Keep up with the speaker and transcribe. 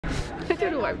I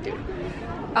don't know what I'm doing.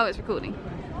 Oh, it's recording.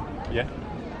 Yeah?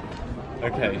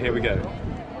 Okay, here we go.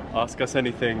 Ask us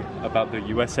anything about the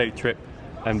USA trip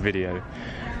and video.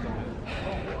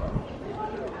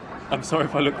 I'm sorry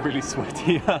if I look really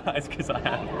sweaty. It's because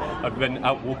I've been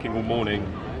out walking all morning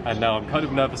and now I'm kind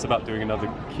of nervous about doing another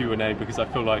Q&A because I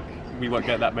feel like we won't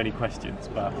get that many questions,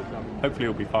 but hopefully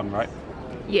it'll be fun, right?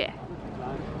 Yeah.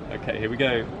 Okay, here we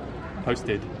go.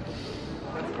 Posted.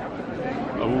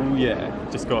 Oh yeah,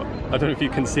 just got, I don't know if you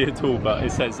can see it all, but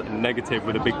it says negative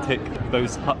with a big tick.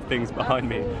 Those hut things behind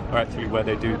me are actually where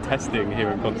they do testing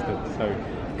here in Constance, so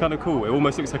kind of cool. It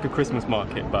almost looks like a Christmas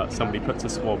market, but somebody puts a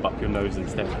swab up your nose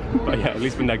instead. But yeah, at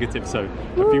least we're negative, so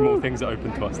a few more things are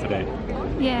open to us today.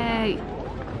 Yay!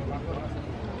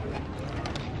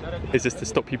 Is this to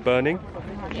stop you burning?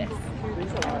 Yes.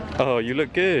 Oh, you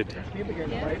look good.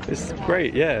 Yeah. This is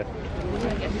great, yeah.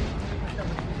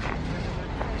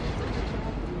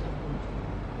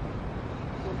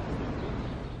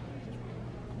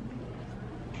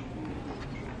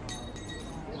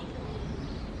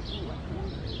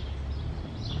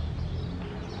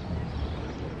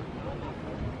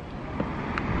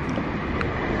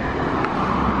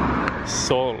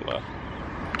 Sol,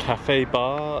 cafe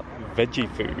bar, veggie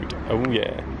food. Oh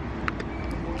yeah.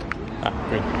 Ah,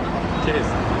 good. Cheers.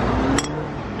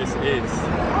 This is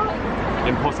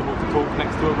impossible to talk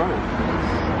next to a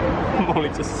road. Molly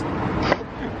just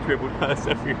dribbled purse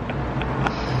everywhere.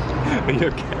 Are you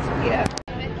okay? Yeah.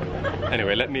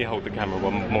 Anyway, let me hold the camera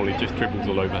while Molly just dribbles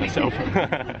all over herself.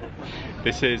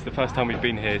 This is the first time we've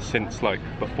been here since like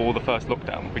before the first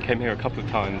lockdown. We came here a couple of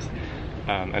times.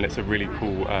 And it's a really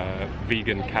cool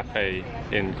vegan cafe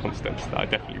in Constance that I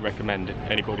definitely recommend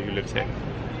anybody who lives here.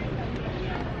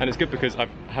 And it's good because I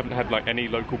haven't had like any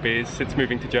local beers since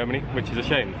moving to Germany, which is a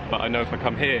shame. But I know if I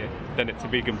come here, then it's a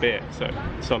vegan beer. So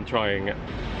I'm trying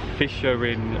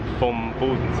Fischerin vom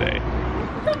Bodensee.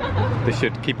 This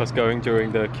should keep us going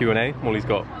during the Q&A. Molly's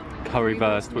got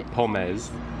currywurst with pommes,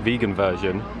 vegan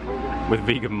version with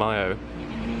vegan mayo.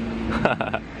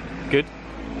 Good?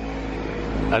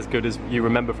 As good as you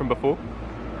remember from before?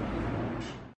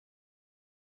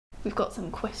 We've got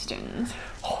some questions.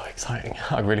 Oh, exciting.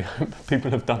 I really hope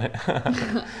people have done it.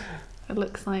 It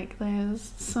looks like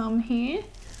there's some here.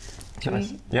 Should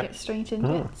we get straight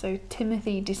into it? So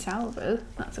Timothy DeSalvo,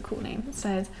 that's a cool name,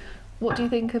 says, what do you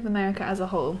think of America as a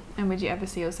whole, and would you ever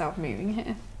see yourself moving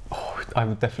here? Oh, I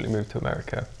would definitely move to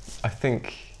America. I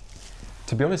think,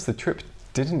 to be honest, the trip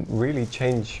didn't really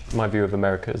change my view of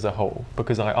America as a whole,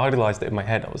 because I idolized it in my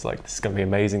head. I was like, this is going to be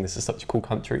amazing, this is such a cool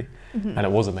country. And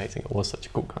it was amazing, it was such a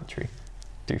cool country.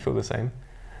 Do you feel the same?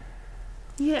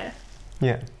 Yeah.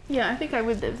 Yeah. Yeah, I think I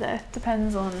would live there.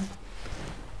 Depends on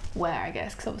where, I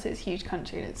guess, because obviously it's a huge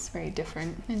country and it's very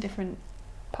different in different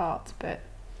parts, but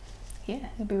yeah,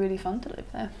 it'd be really fun to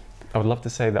live there. I would love to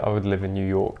say that I would live in New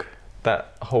York.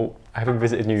 That whole, having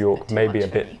visited New York, maybe a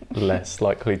bit less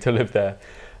likely to live there.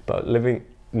 But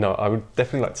no, I would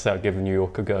definitely like to say I'd give New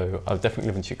York a go. I would definitely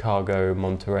live in Chicago,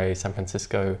 Monterey, San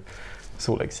Francisco,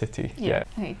 Salt Lake City. Yeah.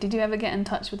 Okay, did you ever get in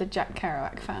touch with a Jack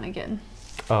Kerouac fan again?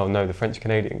 Oh no, the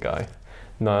French-Canadian guy.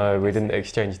 No, we didn't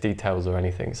exchange details or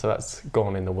anything, so that's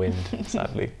gone in the wind,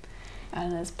 sadly.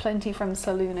 And there's plenty from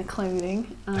Saluna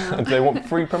Clothing. Do they want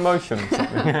free promotion or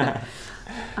something?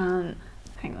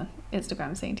 Hang on,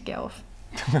 Instagram's saying to get off.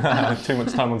 Too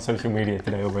much time on social media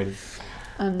today already.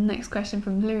 Next question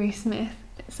from Louis Smith.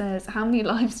 It says, how many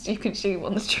limes do you consume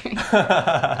on the train?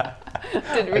 I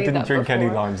didn't drink any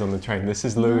limes on the train. This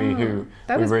is Louis, who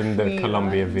we were in the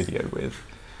Colombia video with.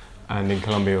 And in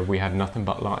Colombia we had nothing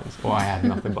but limes. Or I had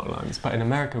nothing but limes. But in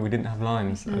America we didn't have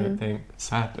limes, I don't think,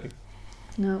 sadly.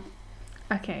 No.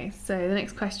 Okay, so the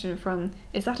next question from,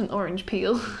 is that an orange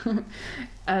peel?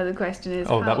 The question is...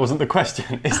 Oh, that wasn't the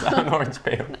question. Is that an orange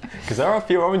peel? Because there are a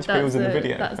few orange peels in the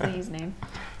video. That's the username.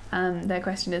 Their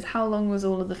question is, how long was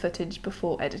all of the footage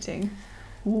before editing?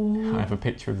 Ooh. I have a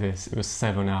picture of this. It was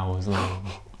 7 hours long.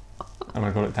 And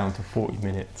I got it down to 40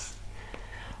 minutes.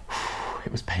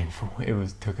 It was painful. It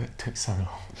took so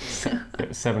long. It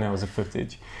was 7 hours of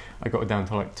footage. I got it down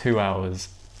to like 2 hours,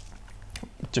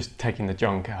 just taking the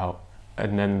junk out,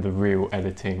 and then the real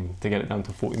editing to get it down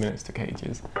to 40 minutes took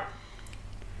ages.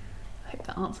 I hope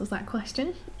that answers that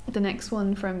question. The next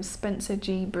one from Spencer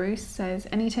G. Bruce says,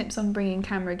 any tips on bringing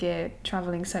camera gear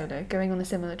travelling solo, going on a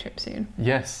similar trip soon?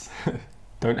 Yes.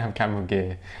 Don't have camera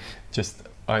gear. So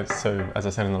as I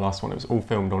said in the last one, it was all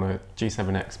filmed on a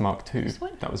G7X Mark II.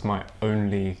 That was my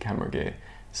only camera gear.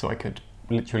 So I could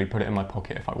literally put it in my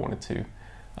pocket if I wanted to.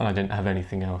 And I didn't have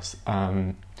anything else.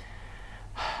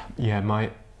 Yeah,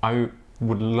 I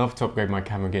would love to upgrade my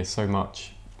camera gear so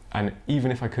much. And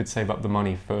even if I could save up the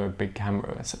money for a big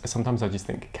camera, sometimes I just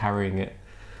think carrying it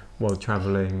while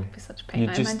travelling, it'd be such a pain. you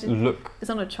just look... It's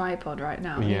on a tripod right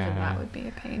now, and even that would be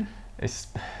a pain.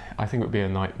 I think it would be a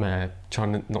nightmare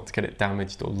trying not to get it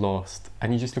damaged or lost.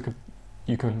 And you just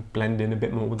you can blend in a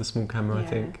bit more with a small camera, I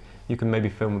think. You can maybe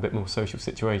film a bit more social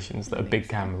situations that a big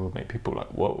camera would make people like,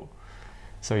 whoa.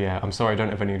 So yeah, I'm sorry I don't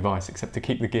have any advice except to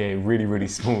keep the gear really, really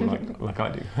small like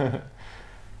I do.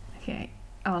 Okay,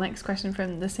 our next question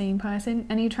from the same person.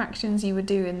 Any attractions you would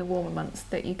do in the warmer months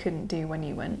that you couldn't do when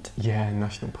you went? Yeah,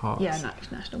 national parks. Yeah,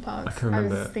 national parks. I can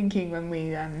remember. I was thinking when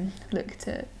we looked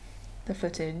at the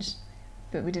footage,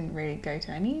 but we didn't really go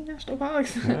to any national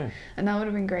parks. No. And that would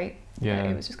have been great. Yeah.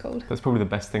 It was just cold. That's probably the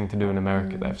best thing to do in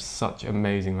America. They have such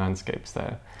amazing landscapes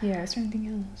there. Yeah, is there anything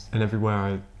else? And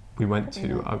everywhere we went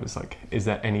to, I was like, is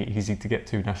there any easy to get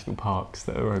to national parks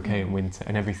that are okay in winter?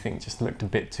 And everything just looked a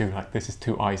bit too like, this is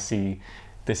too icy.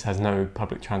 This has no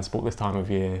public transport this time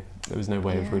of year. There was no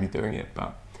way of really doing it.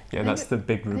 But yeah, that's the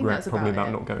big regret probably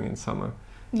about not going in summer.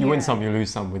 You win some, you lose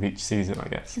some with each season, I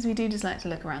guess. Because we do just like to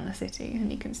look around the city, and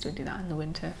you can still do that in the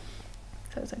winter,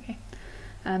 so it's okay.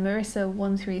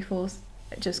 Marissa134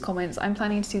 just comments, I'm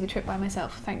planning to do the trip by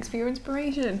myself. Thanks for your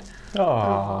inspiration.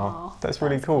 Oh, that's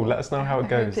really cool. Let us know how it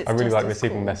goes. I really like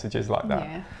receiving messages like that.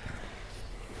 Yeah.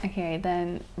 Okay,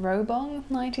 then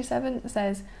Robong97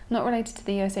 says, not related to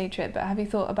the USA trip, but have you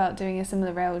thought about doing a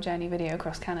similar rail journey video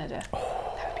across Canada?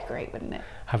 That would be great, wouldn't it?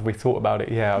 Have we thought about it?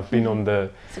 Yeah, I've been on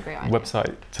the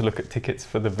website to look at tickets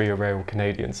for the Via Rail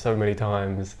Canadian so many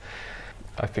times.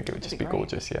 I think it would just be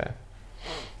gorgeous, yeah.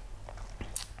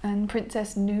 And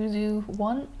Princess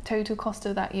Nuzu1, total cost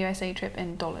of that USA trip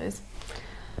in dollars.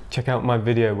 Check out my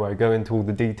video where I go into all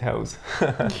the details.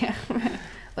 Yeah,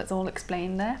 that's all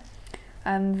explained there.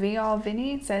 VR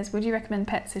Vinny says, would you recommend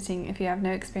pet sitting if you have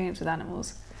no experience with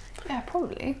animals? Yeah,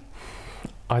 probably.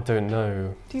 I don't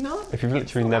know. Do you not? If you've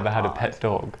literally never had a pet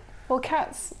dog. Well,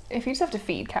 cats, if you just have to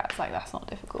feed cats, like, that's not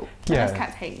difficult. Yeah. Unless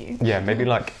cats hate you. Yeah, maybe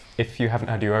like if you haven't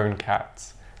had your own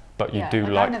cats, but you do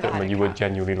like them and you would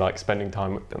genuinely like spending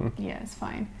time with them. Yeah, it's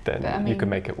fine. Then you can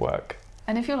make it work.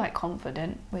 And if you're like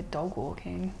confident with dog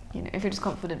walking, you know, if you're just a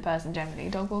confident person generally,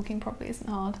 dog walking probably isn't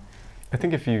hard. I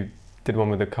think if you did one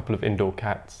with a couple of indoor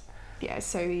cats, yeah, it's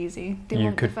so easy.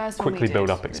 You could quickly build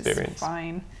up experience.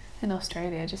 Fine in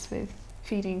Australia, just with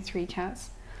feeding 3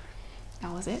 cats.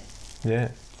 That was it.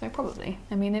 Yeah. So probably.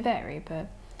 I mean, they vary, but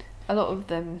a lot of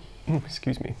them.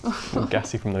 Excuse me. I'm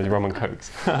gassy from those rum and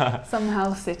cokes. Some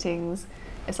house sittings,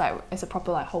 it's a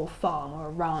proper like whole farm or a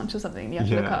ranch or something. You have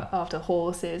to look up after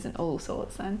horses and all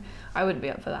sorts. And I wouldn't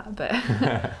be up for that,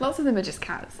 but lots of them are just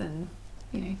cats, and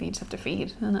you know, you just have to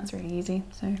feed, and that's really easy.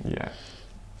 So yeah.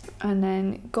 And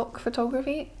then GOC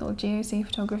Photography or GOC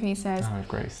Photography says,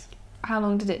 Grace. How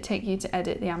long did it take you to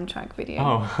edit the Amtrak video?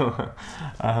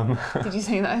 Oh. Did you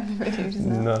say that in the video just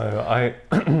now?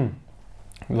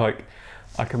 No,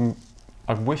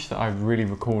 I wish that I really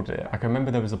recorded it. I can remember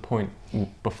there was a point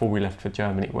before we left for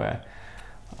Germany where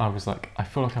I was like, I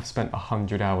feel like I've spent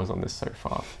 100 hours on this so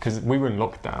far. Because we were in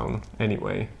lockdown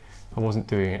anyway. I wasn't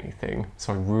doing anything.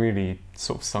 So I really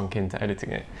sort of sunk into editing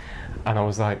it. And I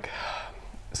was like,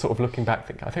 sort of looking back,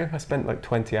 thinking, I think I spent like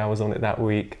 20 hours on it that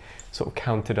week, sort of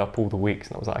counted up all the weeks,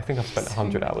 and I was like, I think I've spent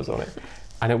 100 hours on it.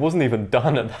 And it wasn't even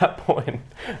done at that point.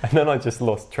 And then I just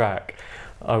lost track.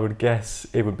 I would guess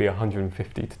it would be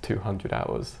 150 to 200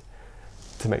 hours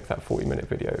to make that 40-minute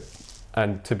video.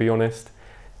 And to be honest,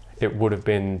 it would have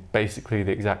been basically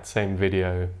the exact same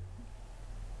video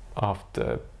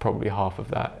after probably half of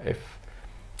that,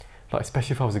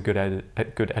 especially if I was a good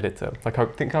editor. Like I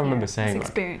think I remember saying, it's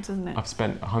experience, isn't it? I've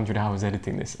spent 100 hours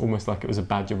editing this, almost like it was a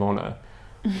badge of honor.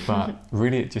 But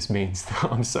really, it just means that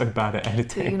I'm so bad at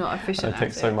editing. You're not efficient. It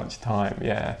takes so much time.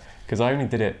 Yeah, because I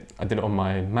did it on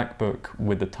my MacBook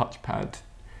with the touchpad.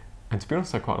 And to be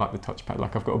honest, I quite like the touchpad.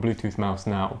 Like I've got a Bluetooth mouse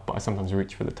now, but I sometimes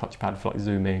reach for the touchpad for like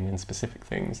zooming and specific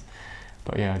things.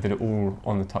 But yeah, I did it all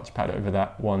on the touchpad over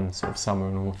that one sort of summer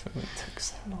and autumn. It took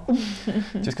so long.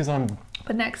 Just because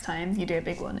But next time you do a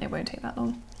big one, it won't take that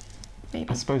long. Maybe.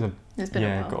 I suppose got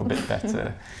a bit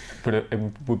better. But it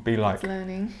would be like,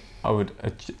 learning. I would,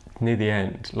 near the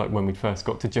end, like when we first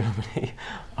got to Germany,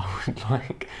 I would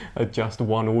like adjust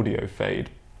one audio fade,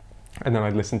 and then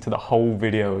I'd listen to the whole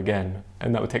video again,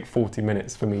 and that would take 40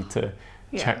 minutes for me to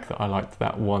check that I liked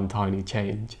that one tiny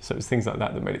change. So it was things like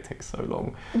that that made it take so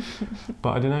long.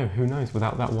 But I don't know, who knows,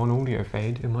 without that one audio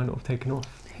fade, it might not have taken off.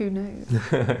 Who knows?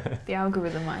 The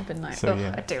algorithm might have been like, so,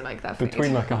 I do like that fade.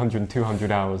 Between like 100 and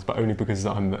 200 hours, but only because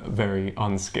I'm very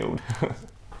unskilled.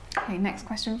 Okay, next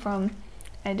question from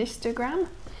Edistagram.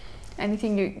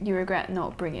 Anything you regret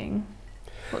not bringing?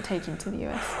 What, taking to the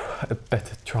US? A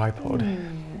better tripod.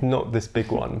 Not this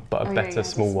big one, but a better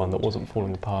small one that wasn't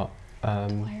falling apart. Do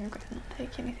I regret not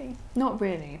taking anything? Not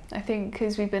really. I think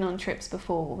because we've been on trips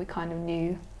before, we kind of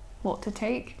knew what to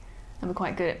take, and we're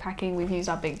quite good at packing. We've used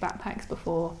our big backpacks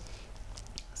before,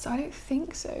 so I don't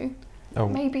think so. Oh,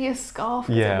 maybe a scarf.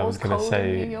 Yeah, it was I was going to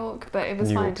say in New York, but it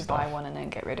was fine to buy one and then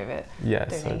get rid of it. Yeah,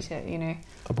 donate it, you know.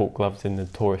 I bought gloves in the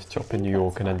tourist shop in New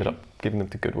York and ended up giving them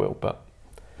to Goodwill, but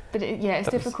it's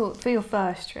difficult for your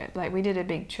first trip. Like, we did a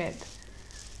big trip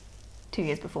 2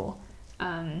 years before,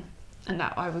 and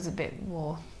that I was a bit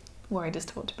more worried as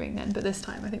to what to bring then, but this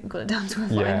time I think we got it down to a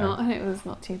fine art and it was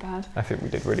not too bad. I think we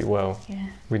did really well. Yeah.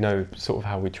 We know sort of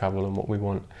how we travel and what we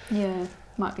want. Yeah,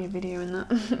 might be a video in that.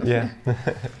 Yeah.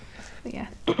 But yeah.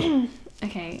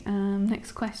 Okay,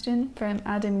 next question from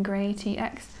Adam Gray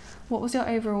TX. What was your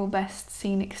overall best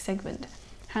scenic segment?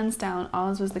 Hands down,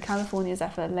 ours was the California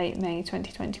Zephyr, late May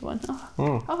 2021.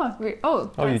 You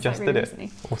just really did it.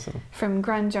 Recently. Awesome. From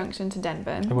Grand Junction to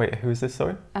Denver. Oh, wait, who is this,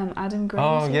 sorry? Adam Gray.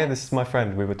 Oh, yeah, this is my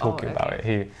friend. We were talking okay. about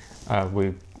it.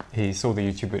 He saw the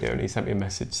YouTube video and he sent me a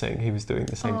message saying he was doing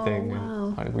the same thing.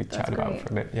 Wow. And we chatted about it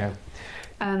for a bit, yeah.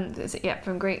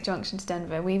 From Great Junction to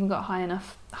Denver, we even got high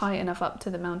enough up to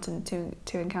the mountain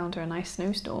to encounter a nice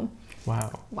snowstorm.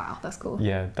 Wow, that's cool.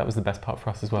 Yeah, that was the best part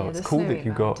for us as well. Yeah, it's cool that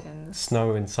you got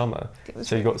snow in summer,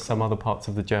 so you got some other parts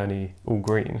of the journey all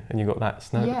green, and you got that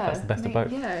snow. Yeah, that's the best of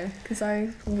both. Yeah, because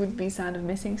I would be sad of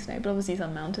missing snow, but obviously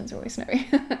some mountains are always snowy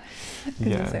because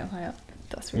you're so high up.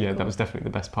 That's really cool. That was definitely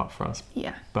the best part for us.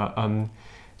 Yeah. But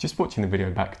just watching the video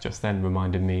back just then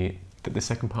reminded me that the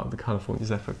second part of the California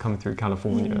Zephyr coming through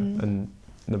California and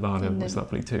Nevada was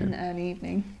lovely too. In the early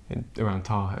evening. Around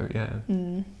Tahoe, yeah.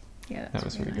 Yeah, that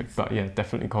was really nice. good. But yeah,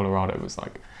 definitely Colorado was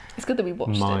like it's good that we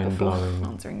watched it before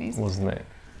answering these, wasn't it?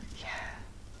 Yeah,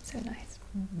 so nice.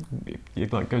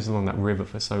 It like goes along that river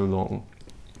for so long,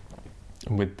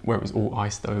 and where it was all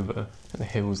iced over and the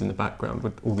hills in the background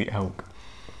with all the elk.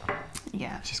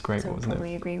 Yeah, which is great, wasn't it? I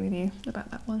probably agree with you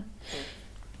about that one.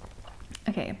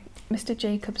 Okay, Mr.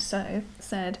 Jacob So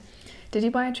said, did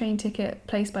you buy a train ticket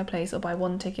place by place or buy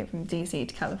one ticket from DC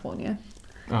to California?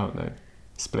 Oh no,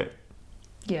 split.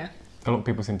 Yeah. A lot of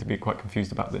people seem to be quite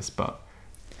confused about this, but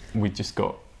we just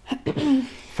got,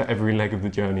 for every leg of the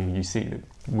journey, you see that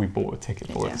we bought a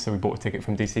ticket for it. So we bought a ticket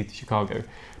from DC to Chicago.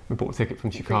 We bought a ticket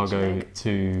from Chicago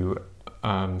to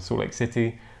Salt Lake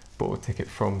City. Bought a ticket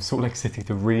from Salt Lake City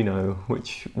to Reno,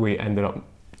 which we ended up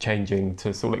changing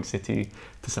to Salt Lake City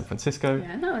to San Francisco.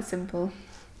 Yeah, that was simple.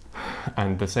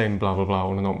 And the same blah blah blah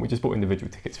on and on. We just bought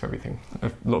individual tickets for everything.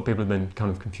 A lot of people have been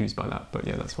kind of confused by that, but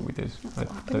yeah, that's what we did. I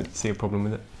don't see a problem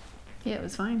with it. Yeah, it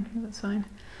was fine. It was fine.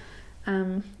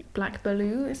 Black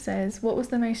Baloo says, what was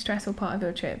the most stressful part of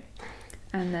your trip?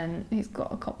 And then he's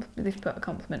got they've put a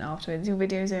compliment afterwards. Your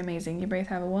videos are amazing. You both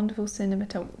have a wonderful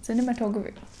cinematographic.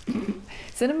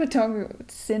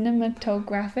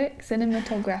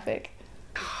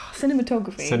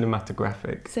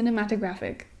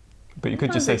 But you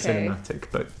could just say cinematic,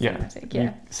 but yeah.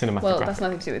 Cinematic. Well, that's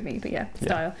nothing to do with me, but yeah,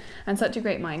 style. And such a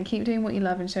great mind. Keep doing what you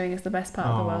love and showing us the best part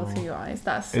of the world through your eyes.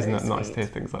 That's so Isn't that sweet. Nice to hear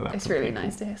things like that? It's really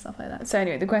nice to hear stuff like that. So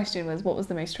anyway, the question was, what was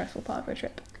the most stressful part of your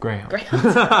trip? Greyhound.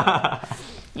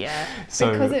 Yeah,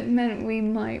 so, because it meant we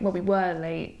were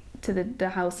late to the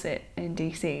house sit in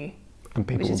DC. And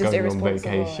people were going on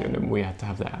vacation and we had to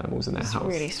have their animals in their house. It's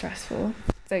really stressful.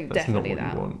 So that's definitely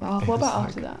that. What about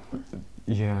after that?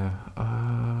 Yeah.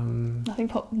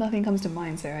 Nothing comes to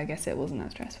mind, so I guess it wasn't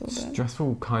that stressful. But...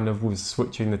 Stressful kind of was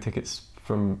switching the tickets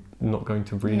from not going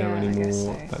to Reno anymore.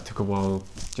 So. That took a while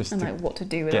just and what to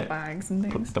do with our bags and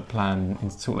things. Put the plan in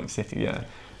Salt Lake City, yeah.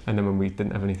 And then when we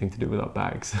didn't have anything to do with our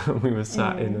bags, we were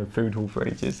sat in a food hall for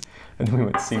ages, and then we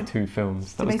went to see 2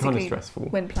 films. That was kind of stressful.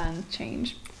 When plans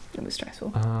change, it was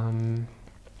stressful.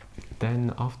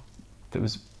 Then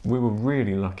we were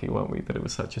really lucky, weren't we, that it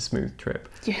was such a smooth trip.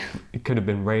 Yeah. It could have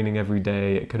been raining every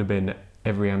day. It could have been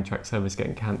every Amtrak service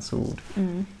getting cancelled.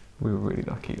 We were really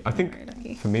lucky. I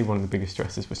think for me, one of the biggest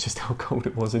stresses was just how cold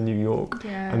it was in New York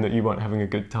and that you weren't having a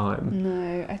good time.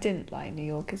 No, I didn't like New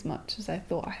York as much as I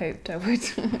hoped I would.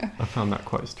 I found that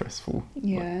quite stressful.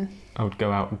 Yeah. I would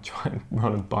go out and try and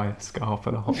run and buy a scarf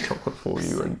and a hot chocolate for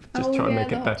you and just try and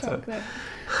make it better.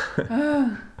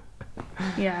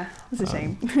 Yeah, it was a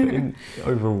shame.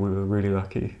 Overall, we were really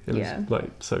lucky. It was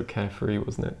like so carefree,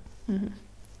 wasn't it? Mm-hmm.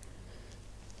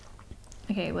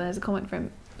 Okay, well, there's a comment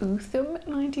from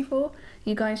Uthum94.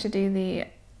 You guys should do the,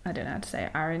 I don't know how to say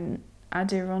it,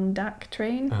 Adirondack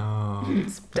train. Oh,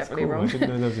 it's definitely wrong. I didn't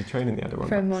know there was a train in the Adirondacks.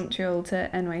 From Montreal to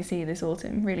NYC this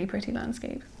autumn. Really pretty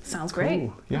landscape. Sounds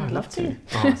great. Yeah, I'd love to.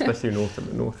 Especially in autumn,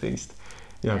 the northeast.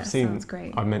 Yeah, I've seen. Sounds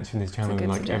great. I mentioned his channel in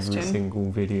like every single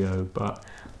video, but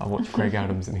I watched Greg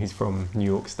Adams, and he's from New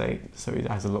York State, so he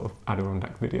has a lot of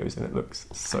Adirondack videos, and it looks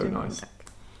so nice.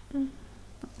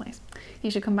 That's nice. You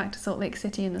should come back to Salt Lake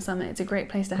City in the summer. It's a great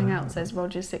place to hang out, says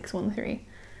Roger613.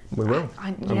 We will.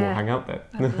 And we'll hang out there.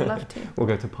 I'd love to. We'll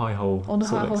go to Pie Hole,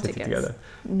 Salt Lake City together.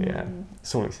 Yeah,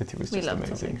 Salt Lake City was just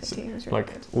amazing. Salt Lake City. It was really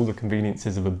good. All the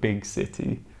conveniences of a big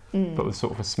city, but with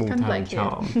sort of a small town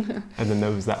charm. And then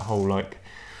there was that whole like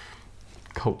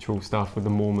cultural stuff with the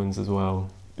Mormons as well.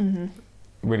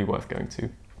 Really worth going to.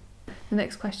 The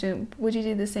next question, would you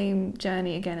do the same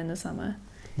journey again in the summer?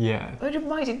 Yeah. But it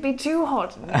might be too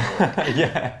hot.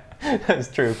 Yeah, that's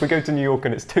true. If we go to New York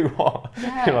and it's too hot,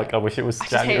 you're like, I wish it was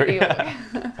January.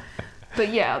 But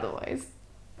yeah, otherwise.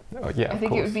 Oh, yeah, I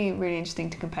think it would be really interesting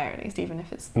to compare at least, even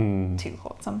if it's too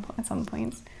hot at some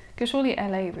points. Because surely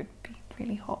LA would be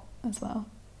really hot as well.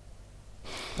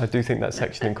 I do think that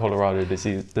section in Colorado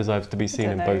deserves to be seen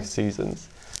in both seasons.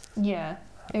 Yeah.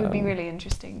 It would be really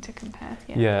interesting to compare.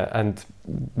 Yeah, and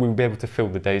we'll be able to fill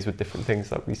the days with different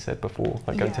things, like we said before,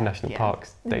 like going to national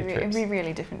parks, day trips. It'd be a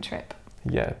really different trip.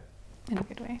 Yeah. In a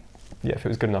good way. Yeah, if it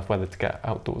was good enough weather to get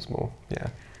outdoors more. Yeah.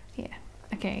 Yeah.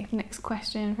 Okay, next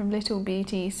question from Little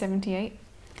BT78.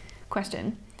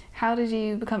 Question: how did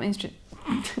you become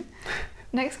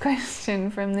Next question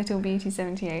from Little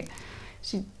BT78.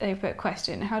 They put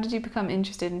question: how did you become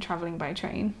interested in travelling by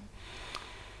train?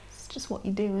 Just what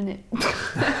you do, innit?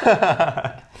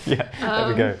 Yeah, there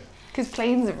we go. Because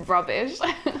planes are rubbish.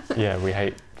 Yeah, we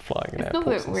hate flying in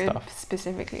airports and stuff. Not that we're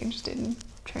specifically interested in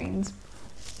trains,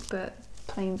 but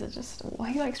planes are just...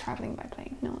 Who likes travelling by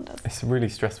plane? No one does. It's a really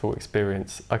stressful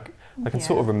experience. I can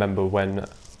sort of remember when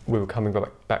we were coming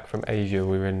back from Asia,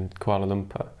 we were in Kuala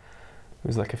Lumpur. It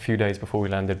was like a few days before we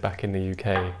landed back in the UK,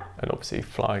 and obviously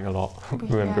flying a lot,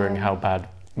 remembering how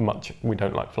much we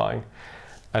don't like flying.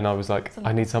 And I was like,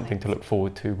 I need something to look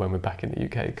forward to when we're back in the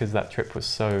UK, because that trip was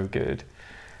so good.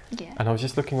 Yeah. And I was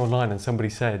just looking online, and somebody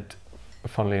said,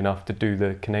 funnily enough, to do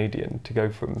the Canadian, to go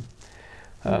from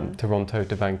Toronto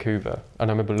to Vancouver.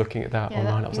 And I remember looking at that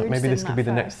online. I was like, maybe this could be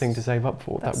the next thing to save up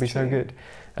for. That would be so good.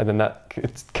 And then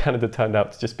Canada turned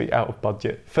out to just be out of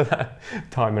budget for that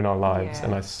time in our lives.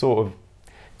 And I sort of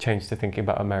changed to thinking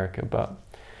about America. But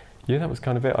yeah, that was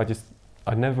kind of it.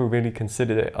 I never really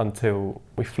considered it until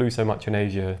we flew so much in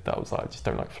Asia that I was like, I just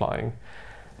don't like flying.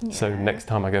 Yeah. So next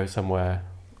time I go somewhere,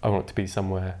 I want it to be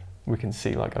somewhere we can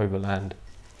see like overland.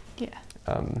 Yeah.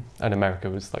 And America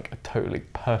was like a totally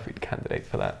perfect candidate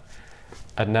for that.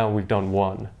 And now we've done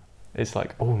one. It's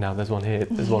like, oh, now there's one here,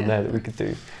 there's one there that we could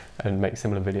do and make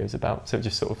similar videos about. So it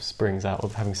just sort of springs out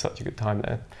of having such a good time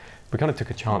there. We kind of took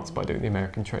a chance by doing the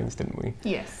American trains, didn't we?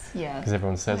 Yes, yeah. Because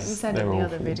everyone says we said in the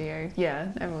other video,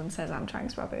 everyone says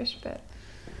Amtrak's rubbish, but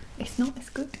it's not as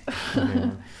good.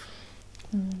 Yeah.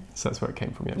 So that's where it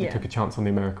came from. Yeah, we took a chance on the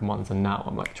American ones, and now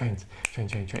I'm like trains.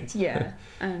 Yeah,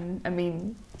 and I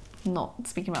mean, not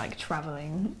speaking about like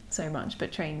travelling so much,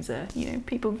 but trains are,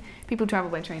 people travel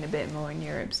by train a bit more in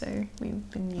Europe, so we've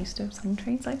been used to some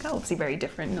trains like that. Obviously, very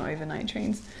different, not overnight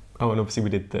trains. Oh, and obviously we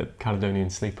did the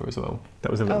Caledonian Sleeper as well. That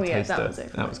was a little taster.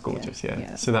 That was gorgeous,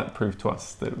 yeah. So that proved to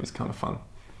us that it was kind of fun.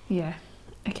 Yeah.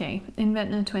 Okay,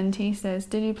 Inventner20 says,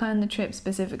 did you plan the trip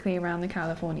specifically around the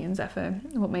Californian Zephyr?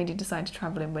 What made you decide to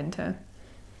travel in winter?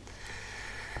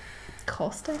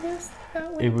 Cost, I guess?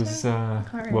 It was,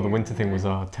 well, the winter thing was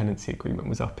our tenancy agreement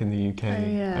was up in the UK,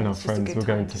 and our friends were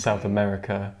going to South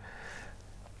America.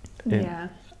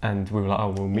 And we were like, oh,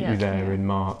 we'll meet you there in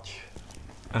March.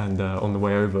 And on the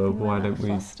way over, why don't we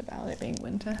about it being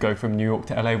winter. Go from New York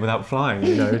to LA without flying,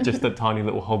 just a tiny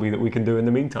little hobby that we can do in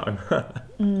the meantime.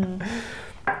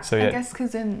 So yeah. I guess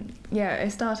because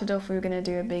it started off we were going to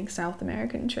do a big South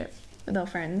American trip with our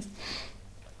friends.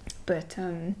 But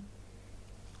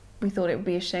we thought it would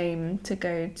be a shame to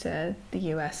go to the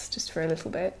US just for a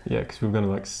little bit. Yeah, because we were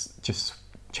going to just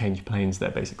change planes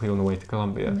there basically on the way to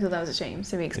Colombia. We thought that was a shame,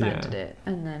 so we expanded it,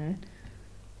 and then...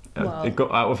 it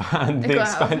got out of hand, the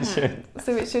expansion.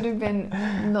 So it should have been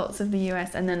lots of the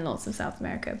US and then lots of South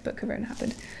America, but Corona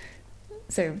happened.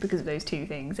 So because of those two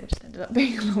things, it just ended up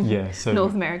being a long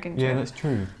North American trip. Yeah, that's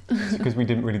true. Because we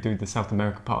didn't really do the South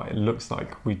America part. It looks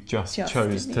like we just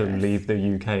chose to leave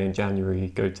the UK in January,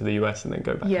 go to the US and then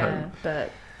go back home. Yeah,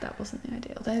 but that wasn't the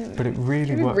ideal. But it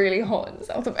really was really hot in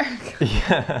South America.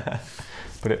 Yeah.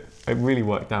 But it really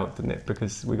worked out, didn't it?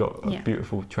 Because we got a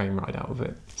beautiful train ride out of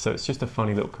it. So it's just a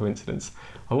funny little coincidence.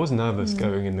 I was nervous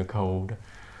going in the cold.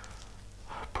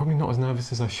 Probably not as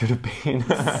nervous as I should have been.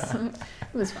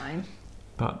 It was fine.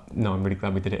 But no, I'm really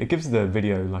glad we did it. It gives the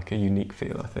video like a unique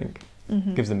feel, I think.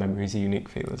 gives the memories a unique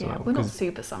feel as well. We're not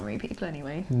super summery people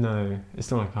anyway. No, it's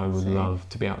not like I would love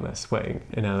to be out there sweating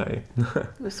in LA.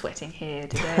 We're sweating here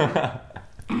today.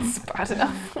 It's bad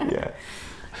enough. Yeah.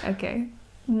 Okay,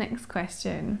 next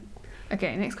question.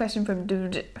 Next question from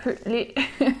Dude.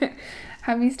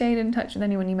 Have you stayed in touch with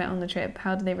anyone you met on the trip?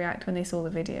 How did they react when they saw the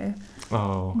video?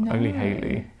 Oh, no. Only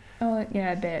Hayley. Oh,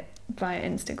 yeah, a bit via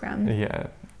Instagram. Yeah.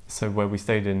 So where we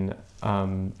stayed in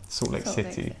Salt Lake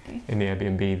City, in the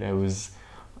Airbnb, there was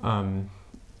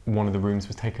one of the rooms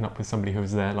was taken up with somebody who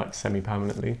was there like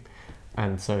semi-permanently,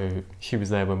 and so she was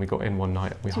there when we got in one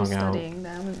night. We hung out. She was studying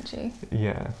there, wasn't she?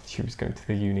 Yeah, she was going to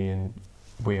the uni, and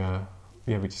we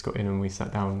just got in and we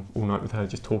sat down all night with her,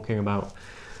 just talking about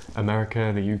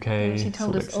America, the UK. Yeah, she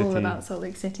told us all about Salt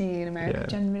Lake City and America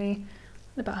generally,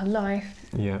 about her life.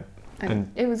 Yeah.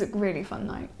 And it was a really fun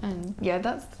night, and yeah,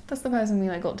 that's the person we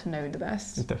like got to know the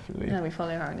best. Definitely. And then we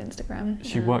follow her on Instagram.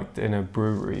 She worked in a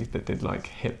brewery that did like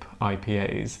hip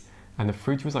IPAs, and the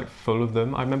fridge was like full of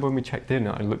them. I remember when we checked in,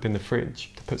 I looked in the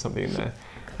fridge to put something in there,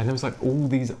 and there was like all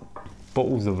these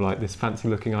bottles of like this fancy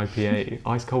looking IPA,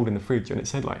 ice cold in the fridge, and it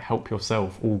said like "Help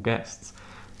yourself, all guests."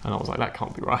 And I was like, that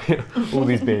can't be right. All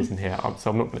these beers in here,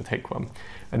 so I'm not going to take one.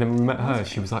 And then when we met her,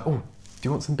 she was like, "Oh, do you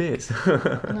want some beers?"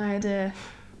 And I had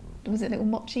was it a little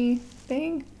mochi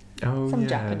thing? Oh, some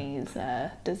Japanese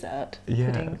dessert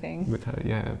pudding thing. With her,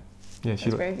 yeah. She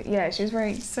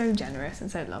was so generous and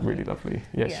so lovely. Really lovely.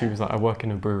 Yeah, she was like, I work in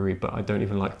a brewery, but I don't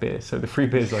even like beer, so the free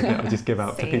beers I get, I just give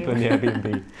out to people in the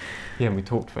Airbnb. Yeah, and we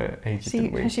talked for ages,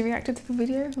 didn't we? Has she reacted to the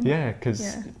video? Yeah,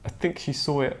 because I think she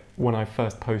saw it when I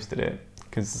first posted it,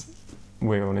 because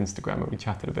we were on Instagram and we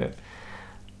chatted a bit.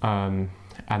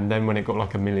 And then when it got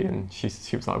like 1 million, she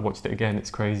was like, I watched it again. It's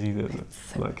crazy that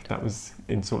that was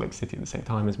in Salt Lake City at the same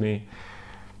time as me.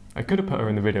 I could have put her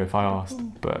in the video if I asked,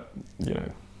 but you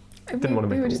know, didn't want to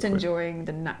make it awkward. We were just enjoying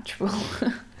the natural.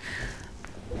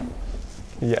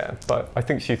 Yeah, but I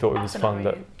think she thought it was fun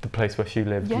that the place where she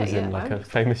lived was in like a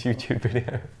famous YouTube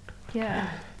video. Yeah.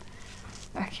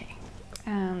 Okay.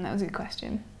 That was a good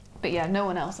question. But yeah, no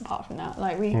one else apart from that.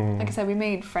 Like like I said, we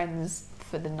made friends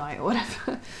for the night or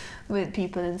whatever with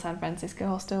people in San Francisco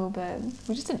hostel, but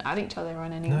we just didn't add each other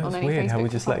on any. No, it's weird how we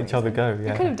just let each other go.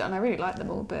 Yeah, we could have done. I really liked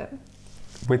them all, but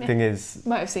weird thing is,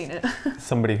 might have seen it.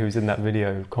 Somebody who's in that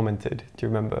video commented. Do you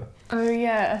remember? Oh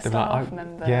yeah, a staff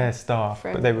member. Yeah, staff.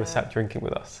 But they were sat drinking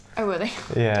with us. Oh, were they?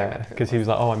 Yeah, because he was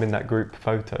like, "Oh, I'm in that group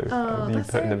photo you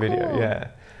put in the video." Cool. Yeah.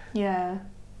 Yeah.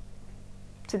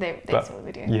 So they saw the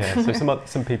video. Yeah. So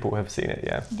some people have seen it.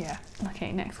 Yeah. Yeah.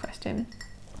 Okay. Next question.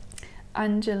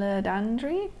 Angela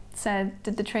Dandry said,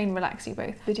 "Did the train relax you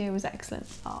both? Video was excellent."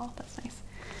 Oh, that's nice.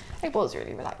 It was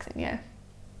really relaxing, yeah.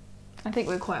 I think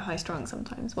we're quite high strung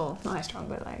sometimes. Well, not high strung,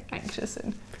 but like anxious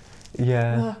and.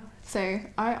 Yeah. So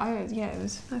I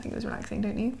think it was relaxing,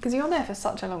 don't you? Because you're there for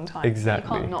such a long time.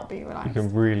 Exactly. You can't not be relaxed. You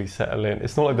can really settle in.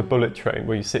 It's not like the bullet train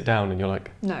where you sit down and you're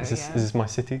like, no, is this my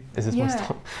city? Is this my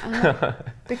stop?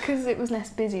 Because it was less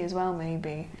busy as well,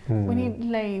 maybe. When you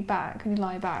lie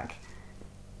back,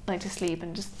 like to sleep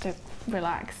and just to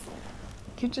relax,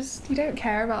 you don't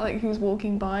care about like who's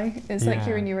walking by. It's like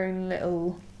you're in your own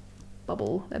little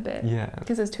bubble a bit. Yeah.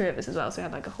 Because there's two of us as well, so we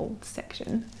had like a whole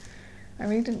section. I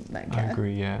really didn't like care. I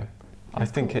agree, yeah. I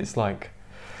think it's like,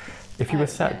 if you were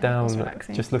sat down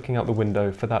just looking out the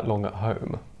window for that long at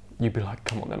home, you'd be like,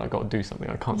 come on then, I got to do something.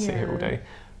 I can't sit here all day.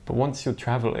 But once you're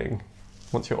travelling,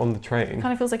 once you're on the train... It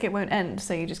kind of feels like it won't end,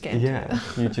 so you just get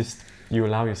into it. You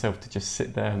allow yourself to just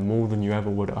sit there more than you ever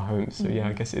would at home. So yeah,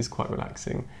 I guess it is quite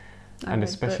relaxing. And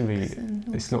especially,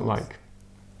 it's not like,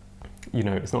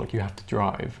 it's not like you have to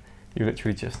drive. You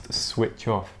literally just switch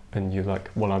off and you're like,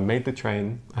 well, I made the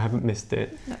train, I haven't missed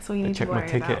it. That's all you need to worry about. I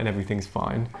checked my ticket and everything's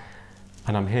fine.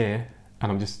 And I'm here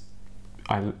and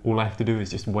all I have to do is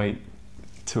just wait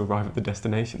to arrive at the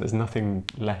destination. There's nothing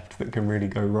left that can really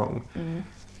go wrong.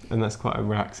 And that's quite a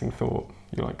relaxing thought.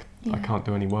 You're like, I can't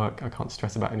do any work, I can't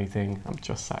stress about anything, I'm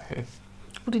just sat here.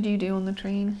 What did you do on the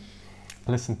train?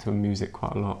 I listened to music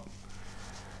quite a lot.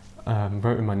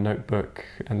 Wrote in my notebook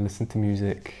and listened to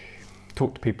music.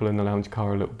 Talked to people in the lounge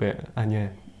car a little bit, and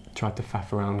tried to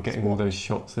faff around getting all those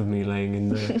shots of me laying in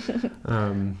the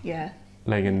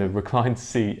laying in the reclined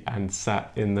seat and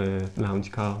sat in the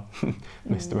lounge car.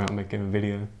 Messed around making a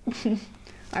video.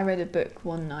 I read a book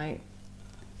one night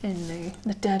in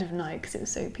the dead of night because it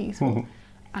was so peaceful,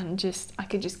 and I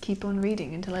could just keep on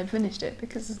reading until I'd finished it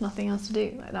because there's nothing else to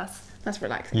do. Like that's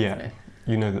relaxing, isn't it?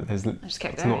 You know that there's.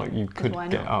 It's not like you could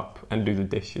get up and do the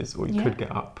dishes, or you could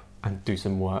get up and do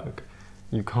some work.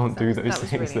 You can't do those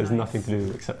things. Really There's nothing to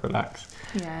do except relax.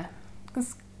 Yeah,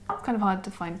 it's kind of hard to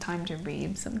find time to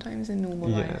read sometimes in normal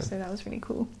life, so that was really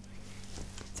cool.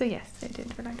 So yes, it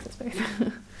did relax us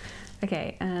both.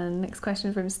 Okay, and next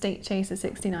question from State Chaser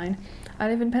 69. I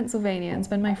live in Pennsylvania and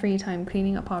spend my free time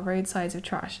cleaning up our roadsides of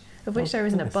trash, of which there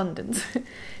is an abundance.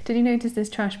 Did you notice this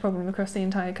trash problem across the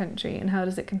entire country, and how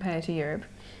does it compare to Europe?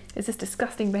 Is this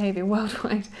disgusting behaviour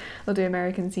worldwide, or do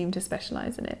Americans seem to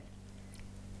specialise in it?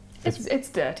 It's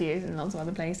dirty in lots of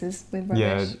other places with rubbish.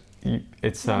 Yeah,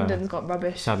 it's London's got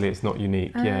rubbish. Sadly, it's not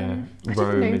unique.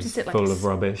 Rome is it, full of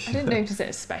rubbish. I didn't notice it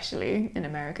especially in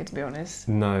America, to be honest.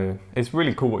 No, it's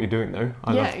really cool what you're doing though.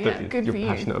 I love that you're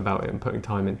passionate about it and putting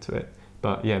time into it.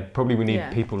 But yeah, probably we need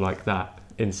people like that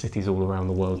in cities all around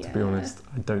the world. To be honest,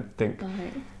 I don't think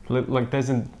like there's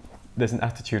an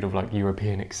attitude of like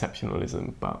European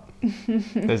exceptionalism, but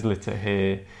there's litter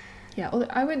here. Yeah, although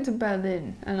I went to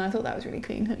Berlin and I thought that was really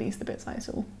clean, at least the bits I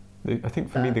saw. I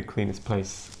think for me the cleanest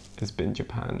place has been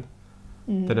Japan.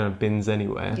 They don't have bins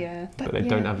anywhere, but they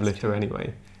don't have litter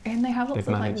anyway. And they have lots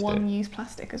of like one-use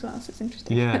plastic as well, so it's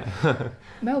interesting. Yeah.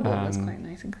 Melbourne was quite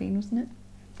nice and clean, wasn't it?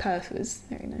 Perth was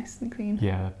very nice and clean.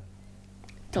 Yeah.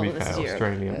 To be fair,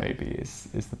 Australia maybe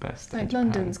is the best. Like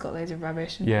London's got loads of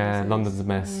rubbish. Yeah, London's a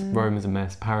mess. Rome is a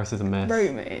mess. Paris is a mess.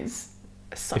 Rome is.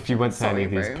 If you went to any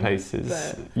of these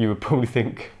places, you would probably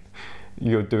think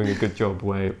you're doing a good job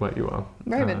where you are.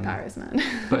 Rome and Paris, man.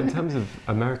 But in terms of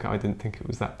America, I didn't think it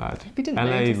was that bad. We didn't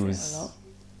LA was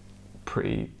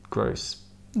pretty gross.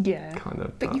 Yeah. Kind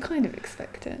of. But you kind of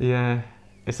expect it. Yeah.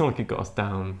 It's not like it got us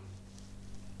down.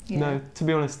 Yeah. No, to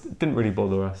be honest, it didn't really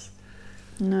bother us.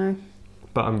 No.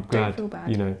 But I'm glad,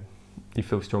 you know, you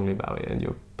feel strongly about it and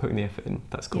you're putting the effort in.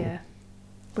 That's cool. Yeah.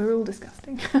 We're all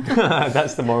disgusting.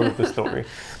 That's the moral of the story.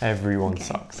 Everyone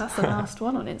sucks. That's the last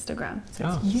one on Instagram.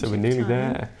 So we're nearly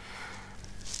there.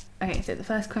 Okay, so the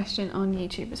first question on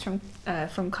YouTube is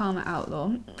from Karma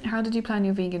Outlaw. How did you plan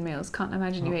your vegan meals? Can't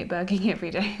imagine you ate Burger King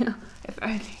every day. If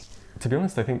only. To be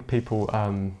honest, I think people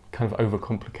kind of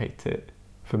overcomplicate it.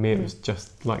 For me, it was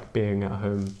just like being at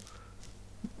home,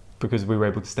 because we were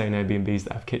able to stay in Airbnbs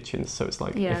that have kitchens. So it's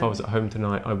like if I was at home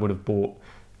tonight, I would have bought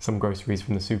some groceries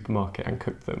from the supermarket and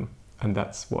cooked them, and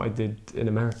that's what I did in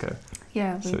America.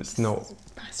 Yeah. So it's not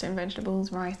pasta and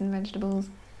vegetables, rice and vegetables.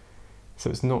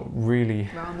 So it's not really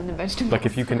ramen and vegetables. Like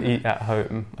if you can eat at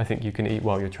home, I think you can eat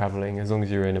while you're traveling, as long as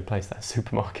you're in a place that has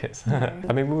supermarkets.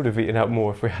 I mean, we would have etten out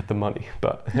more if we had the money,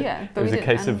 but it was a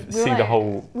case of see the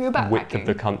whole width of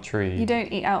the country. You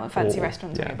don't eat out at fancy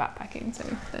restaurants when you're backpacking, so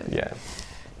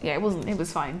yeah, it wasn't. It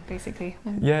was fine, basically.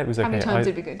 Yeah, it was okay. How many times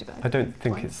did we go to bed? I don't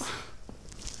think it's.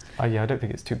 I don't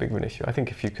think it's too big of an issue. I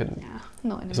think if you can,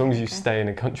 as long as you stay in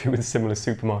a country with similar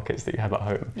supermarkets that you have at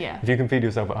home, if you can feed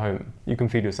yourself at home, you can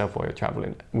feed yourself while you're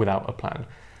traveling without a plan.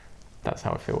 That's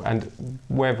how I feel. And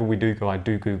wherever we do go, I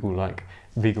do Google like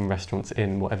vegan restaurants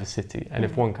in whatever city, and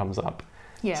if one comes up,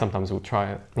 sometimes we'll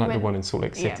try it. Like the one in Salt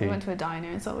Lake City. Yeah, we went to a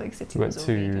diner in Salt Lake City. We went to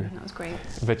vegan, and that was great.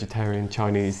 Vegetarian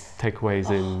Chinese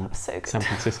takeaways in San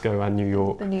Francisco and New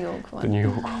York. The New York one. The New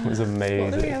York one was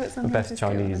amazing. The best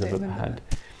Chinese I've ever had.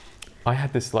 I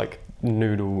had this like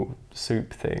noodle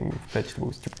soup thing with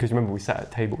vegetables, because remember we sat at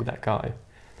a table with that guy.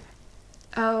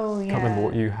 Oh yeah. Can't remember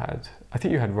what you had. I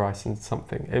think you had rice and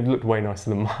something. It looked way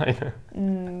nicer than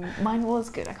mine. Mine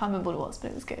was good. I can't remember what it was, but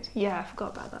it was good. Yeah, I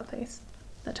forgot about that place.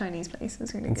 That Chinese place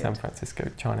was really good. In San Francisco,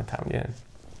 Chinatown, yeah.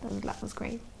 That was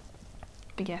great.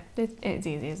 But yeah, it's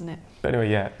easy, isn't it? But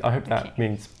anyway, yeah, I hope that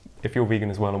means if you're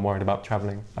vegan as well and worried about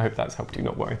travelling, I hope that's helped you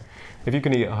not worry. If you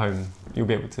can eat at home, you'll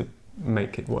be able to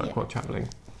make it work while travelling.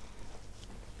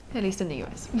 At least in the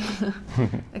US.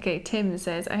 Okay, Tim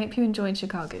says, I hope you enjoyed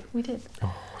Chicago. We did.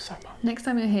 Oh, so much. Next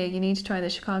time you're here, you need to try the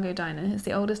Chicago Diner. It's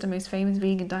the oldest and most famous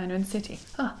vegan diner in the city.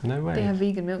 Oh, no way. They have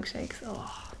vegan milkshakes.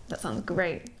 Oh, that sounds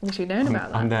great. Wish we'd known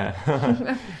about that. I'm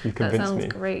there. You convinced me. That sounds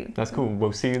great. That's cool.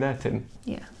 We'll see you there, Tim.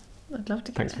 Yeah, I'd love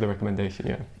to. Thanks for the recommendation,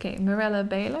 yeah. Okay, Morella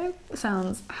Balo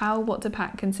sounds what to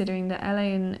pack, considering that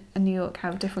LA and New York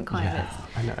have different climates.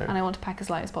 Yeah, I know. And I want to pack as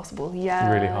light as possible.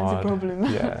 Yeah, really hard. It's a problem.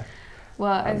 Yeah.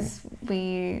 Well, as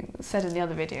we said in the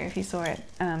other video, if you saw it,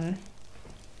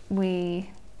 we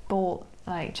bought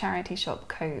like charity shop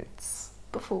coats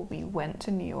before we went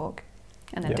to New York,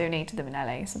 and then donated them in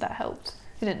LA, so that helped.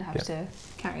 We didn't have to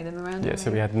carry them around. Yeah,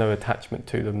 so we had no attachment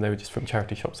to them. They were just from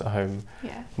charity shops at home.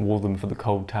 Yeah. Wore them for the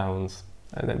cold towns,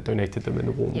 and then donated them in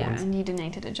the warm ones. Yeah, and you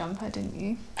donated a jumper, didn't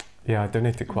you? Yeah, I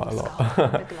donated quite a lot.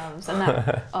 The gloves, and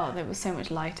that. Oh, they were so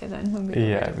much lighter then when we got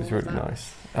rid of it was really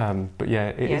nice. But yeah,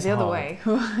 it is the other hard. way.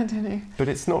 I don't know. But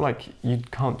it's not like you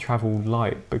can't travel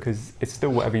light, because it's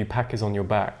still whatever you pack is on your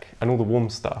back, and all the warm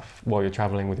stuff while you're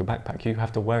traveling with your backpack, you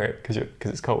have to wear it because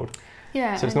it's cold.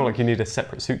 Yeah. So it's not like you need a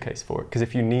separate suitcase for it, because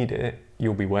if you need it,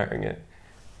 you'll be wearing it.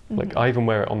 Like I even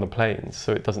wear it on the planes,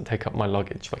 so it doesn't take up my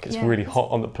luggage. Like it's really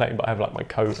hot on the plane, but I have like my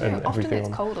coat and everything often it's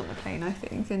on. cold on the plane, I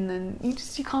think, and then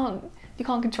you can't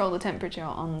control the temperature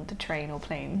on the train or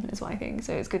plane, is what I think.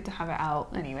 So it's good to have it out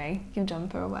anyway, your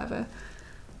jumper or whatever.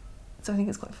 So I think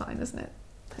it's quite fine, isn't it?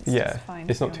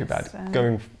 It's not too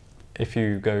bad. If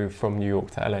you go from New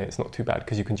York to LA, it's not too bad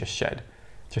because you can just shed,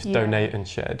 donate and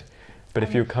shed. But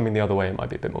if you're coming the other way, it might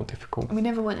be a bit more difficult. And we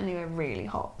never went anywhere really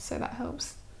hot, so that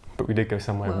helps. But we did go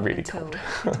somewhere really cold.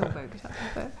 Until Bogota.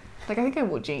 But like I think I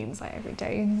wore jeans like every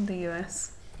day in the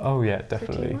US. Oh yeah,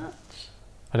 definitely. Pretty much.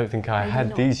 I don't think I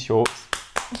had these shorts.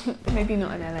 Maybe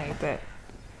not in LA, but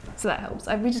so that helps.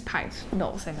 We just packed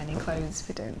not so many clothes.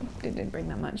 We didn't bring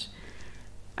that much.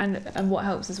 And what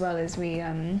helps as well is we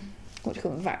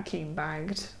vacuum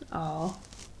bagged our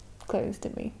clothes,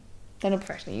 didn't we? They're not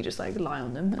professional, you just like lie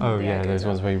on them. And those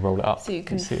ones where you roll it up. So you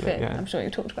can fit, I'm sure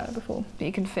you've talked about it before, but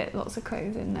you can fit lots of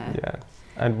clothes in there. Yeah,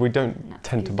 and we don't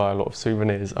tend to buy a lot of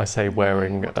souvenirs. I say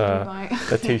wearing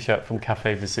a t-shirt from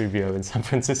Cafe Vesuvio in San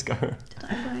Francisco. Did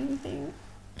I buy anything?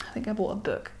 I think I bought a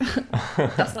book.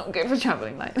 That's not good for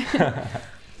travelling like.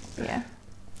 Yeah,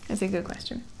 it's a good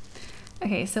question.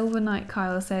 Okay, Silver Knight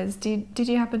Kyle says, did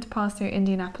you happen to pass through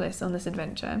Indianapolis on this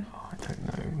adventure? I don't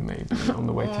know, maybe on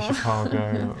the way to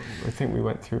Chicago. I think we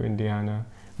went through Indiana.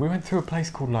 We went through a place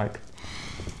called like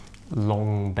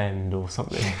Long Bend or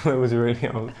something. It was really,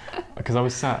 because I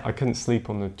was sat, I couldn't sleep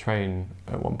on the train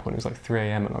at one point. It was like 3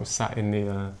 a.m. and I was sat in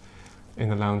the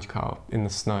lounge car in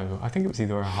the snow. I think it was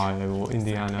either Ohio or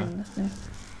Indiana.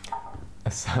 I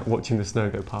sat watching the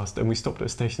snow go past, and we stopped at a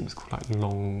station that was called like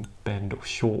Long Bend or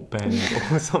Short Bend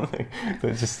or something.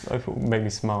 That just, I thought, made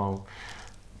me smile.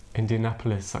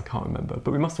 Indianapolis, I can't remember, but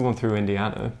we must have gone through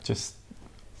Indiana just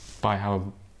by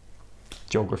how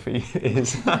geography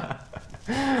is. Okay.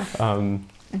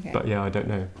 But yeah, I don't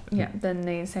know. Yeah, then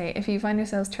they say, if you find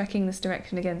yourselves trekking this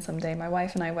direction again someday, my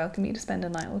wife and I welcome you to spend a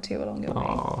night or two along your way.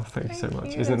 Oh, thank you so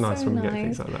much. Isn't it nice when we get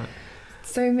things like that?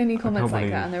 So many comments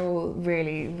like that, and they're all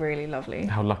really, really lovely.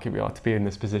 How lucky we are to be in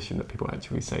this position that people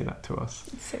actually say that to us.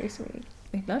 It's so sweet.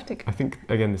 We'd love to. I think,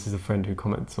 again, this is a friend who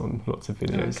comments on lots of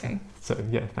videos. Okay. So,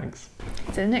 yeah, thanks.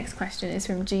 So the next question is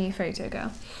from G Photo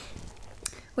Girl.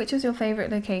 Which was your favourite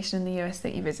location in the US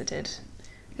that you visited?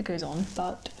 It goes on,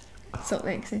 but Salt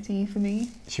Lake City for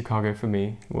me. Chicago for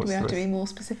me. Do we have to be more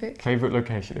specific? Favourite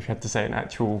location, if you had to say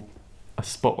a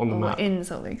spot on the map. In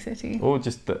Salt Lake City. Or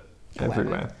just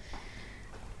everywhere.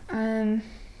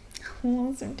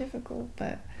 Well, so difficult,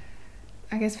 but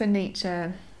I guess for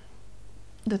nature,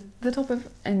 the top of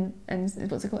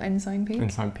what's it called? Ensign Peak?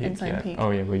 Ensign Peak.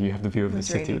 Oh yeah, where you have the view of the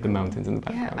city with the mountains in the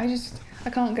background. Yeah, I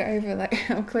can't get over like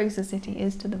how close the city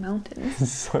is to the mountains.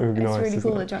 It's so nice. It's really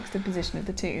cool, the juxtaposition of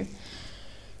the two.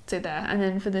 So there, and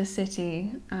then for the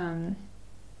city, well,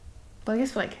 I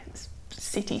guess for like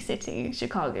city,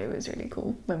 Chicago was really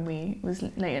cool. When it was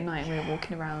late at night and we were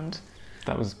walking around.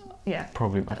 That was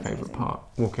probably my favourite part.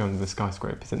 Walking under the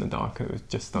skyscrapers in the dark, and it was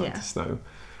just starting to snow.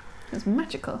 It was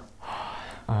magical.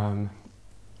 I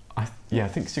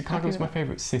think Chicago was my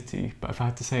favourite city, but if I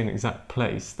had to say an exact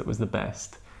place that was the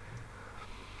best,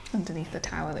 underneath the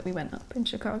tower that we went up in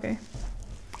Chicago,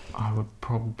 I would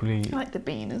probably I like the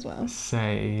Bean as well.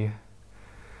 Say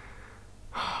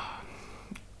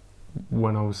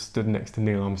when I was stood next to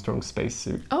Neil Armstrong's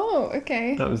spacesuit. Oh,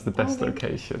 okay. That was the best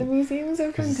location. The museums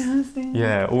are fantastic.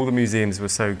 Yeah, all the museums were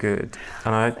so good,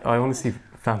 and I honestly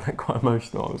found that quite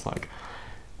emotional. I was like,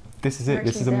 this is it.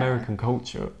 This is American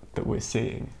culture that we're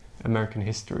seeing, American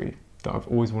history that I've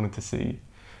always wanted to see.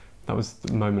 That was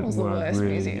the moment where I really. It was the worst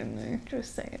museum, though.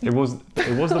 Just saying. It was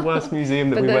the worst museum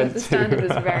that we went to. The standard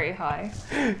was very high.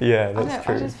 Yeah, that's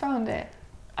true. I just found it.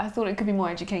 I thought it could be more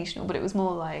educational, but it was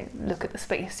more like look at the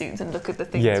spacesuits and look at the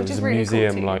things. Yeah, it was a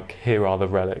museum like here are the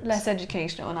relics. Less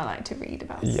educational, and I like to read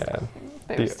about stuff.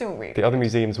 But it was still really. The other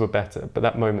museums were better, but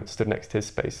that moment stood next to his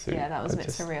spacesuit. Yeah, that was a bit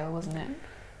surreal, wasn't it?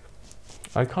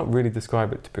 I can't really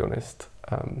describe it, to be honest.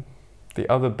 The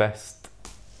other best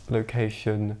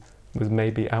location was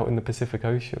maybe out in the Pacific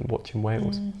Ocean watching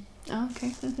whales. Oh,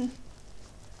 okay.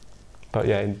 But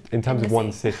yeah, in terms of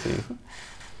one city,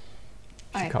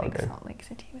 Chicago. I think Salt Lake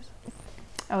City was.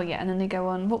 Oh yeah, and then they go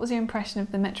on. What was your impression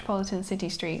of the metropolitan city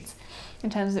streets in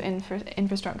terms of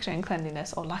infrastructure and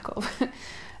cleanliness, or lack of?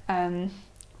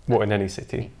 What, in any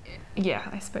city? Yeah,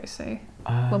 I suppose so.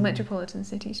 Well, metropolitan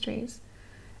city streets.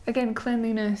 Again,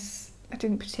 cleanliness, I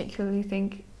didn't particularly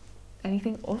think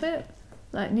anything of it.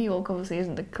 Like New York obviously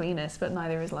isn't the cleanest, but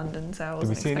neither is London, so I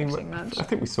wasn't expecting much. I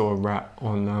think we saw a rat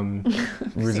on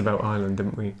Roosevelt Island,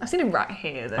 didn't we? I've seen a rat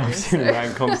here though. I've seen a rat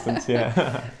in Constance,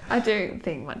 yeah. I don't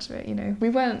think much of it, you know. We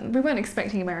weren't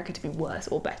expecting America to be worse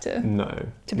or better. No.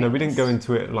 No, we didn't go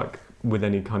into it like with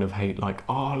any kind of hate, like,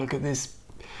 oh, look at this.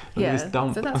 Look at this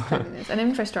dump. So that's cleanliness. And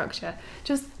infrastructure.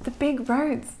 Just the big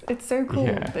roads. It's so cool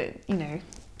that, you know,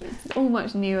 it's all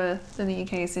much newer than the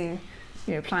UK, so,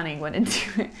 you know, planning went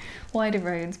into it. Wider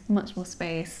roads, much more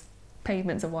space,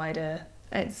 pavements are wider.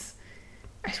 It's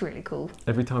really cool.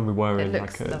 Every time we were in like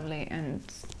it looks lovely, and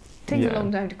it takes a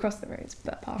long time to cross the roads,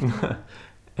 but apart from that.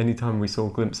 Anytime we saw a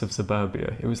glimpse of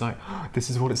suburbia, it was like, oh, this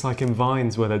is what it's like in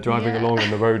Vines, where they're driving along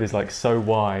and the road is like so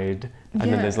wide, and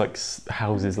then there's like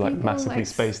houses like people massively like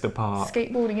spaced apart.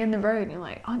 Skateboarding in the road, and you're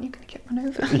like, aren't you going to get run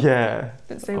over? Yeah.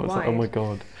 It's so wide. Like, oh my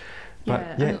God.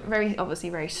 But, and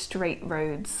very straight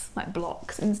roads, like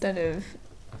blocks, instead of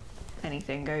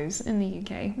anything goes in the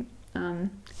UK. A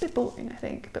bit boring, I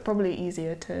think, but probably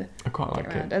easier to get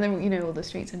around. And then, you know, all the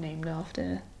streets are named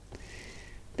after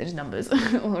there's numbers, or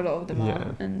a lot of them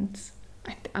are. And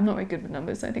I'm not very good with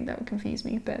numbers, so I think that would confuse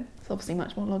me, but it's obviously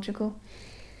much more logical.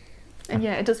 And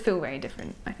it does feel very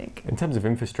different, I think. In terms of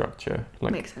infrastructure,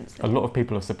 like, makes sense. A lot of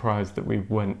people are surprised that we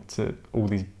went to all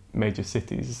these major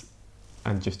cities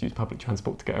and just used public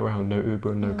transport to get around, no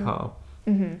Uber and no car.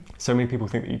 Mm-hmm. So many people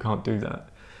think that you can't do that.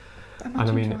 And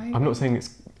I mean, I'm not saying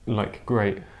it's like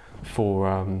great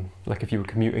for like if you were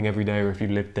commuting every day or if you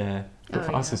lived there, but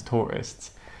for us as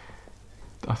tourists,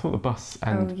 I thought the bus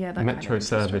and metro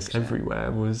service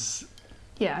everywhere was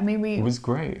was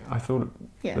great. I thought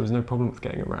there was no problem with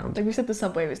getting around. Like we said, the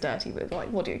subway was dirty, but like,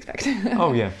 what do you expect?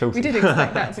 Oh yeah, filthy. We did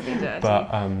expect that to be dirty,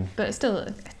 but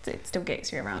it still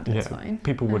gets you around. It's fine.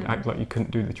 People would act like you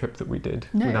couldn't do the trip that we did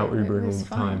without Ubering all the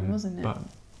time, wasn't it? But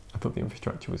I thought the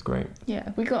infrastructure was great.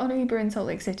 Yeah, we got an Uber in Salt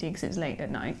Lake City because it was late at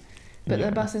night. But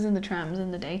the buses and the trams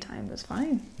in the daytime was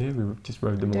fine. Yeah, we just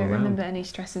rode them all around. I don't remember any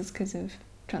stresses because of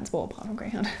transport apart from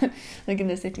Greyhound. Like in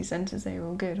the city centres, they were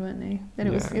all good, weren't they?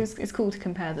 Then it's cool to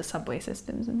compare the subway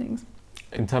systems and things.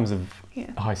 In terms of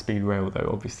high-speed rail, though,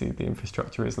 obviously the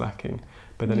infrastructure is lacking.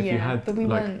 But then if you had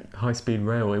like high-speed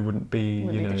rail, it wouldn't be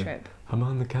the trip. I'm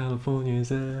on the California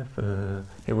Zephyr.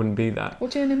 It wouldn't be that.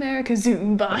 Watching America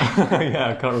zoom by. Yeah,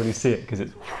 I can't really see it because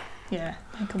it's. Yeah,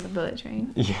 like on the bullet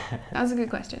train. Yeah. That was a good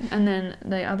question. And then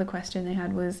the other question they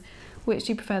had was, which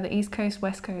do you prefer, the East Coast,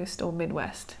 West Coast, or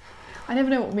Midwest? I never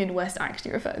know what Midwest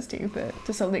actually refers to, but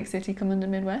does Salt Lake City come under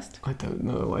Midwest? I don't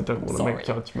know. I don't want to make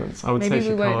judgments. I would say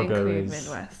Chicago is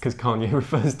because Kanye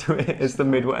refers to it as the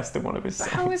Midwest in one of his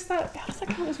songs. How does that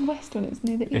count as West when it's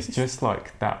near the East? It's just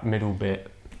like that middle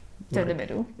bit. So the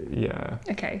middle. Yeah.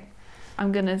 Okay,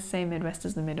 I'm gonna say Midwest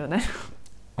as the middle then.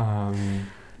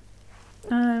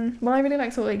 Well, I really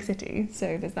like Salt Lake City,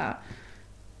 so there's that.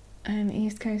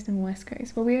 East Coast and West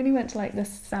Coast. Well, we only went to like the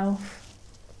south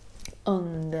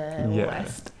on the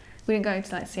west. We didn't go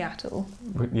to like Seattle,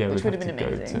 which would have been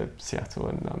amazing. Go to Seattle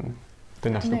and the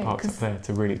national parks up there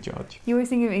to really judge. You always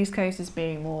think of East Coast as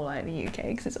being more like the UK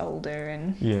because it's older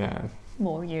and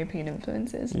more European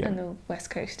influences, and the West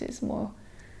Coast is more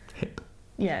hip.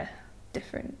 Yeah,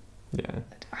 different. Yeah.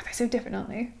 Are they so different, aren't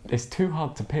they? It's too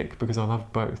hard to pick because I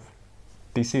love both.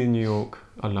 DC and New York,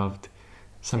 I loved.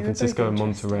 San Francisco and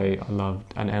Monterey, I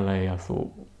loved. And LA, I thought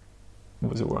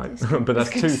was alright. But that's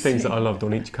two things that I loved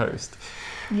on each coast.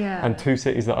 Yeah. And two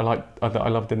cities that I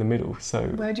loved in the middle. So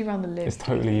where'd you rather live? It's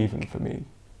totally even for me.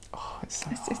 Oh, it's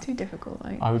too difficult.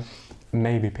 Like I would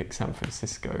maybe pick San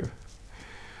Francisco.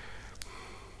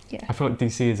 Yeah. I feel like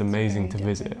DC is amazing to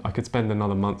visit. I could spend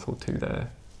another month or two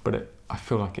there, but I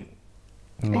feel like it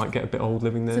might get a bit old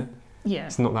living there.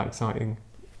 It's not that exciting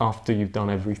after you've done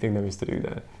everything there is to do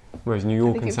there. Whereas New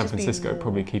York and San Francisco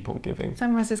probably keep on giving.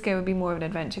 San Francisco would be more of an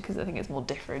adventure because I think it's more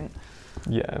different.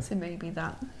 Yeah. So maybe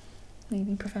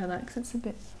prefer that because it's a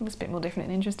bit more different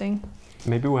and interesting.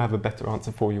 Maybe we'll have a better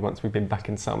answer for you once we've been back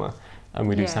in summer and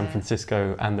we do San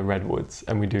Francisco and the Redwoods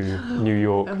and we do New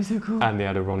York and the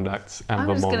Adirondacks and Vermont.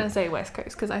 I'm just going to say West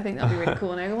Coast because I think that'd be really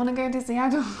cool and I want to go to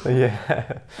Seattle.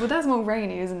 Yeah. Well, that's more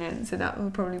rainy, isn't it? So that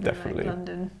would probably be like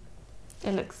London.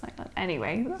 It looks like that.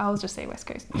 Anyway, I'll just say West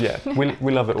Coast. Yeah,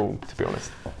 we love it all, to be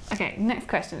honest. Okay, next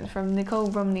question from Nicole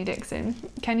Romney Dixon.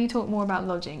 Can you talk more about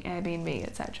lodging, Airbnb,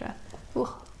 etc.?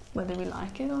 Whether we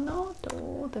like it or not,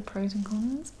 or the pros and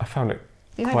cons? I found it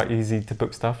quite easy to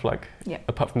book stuff. Like,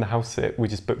 apart from the house sit, we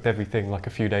just booked everything like a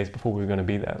few days before we were going to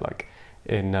be there. Like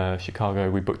in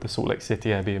Chicago, we booked the Salt Lake City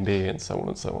Airbnb and so on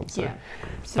and so on. So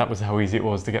that was how easy it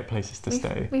was to get places to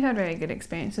stay. We've had very good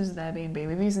experiences with Airbnb.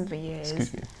 We've used them for years.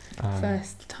 Excuse me.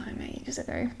 First time ages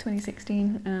ago,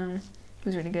 2016. It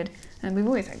was really good. And we've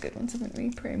always had good ones, haven't we,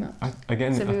 pretty much? I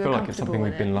feel like it's something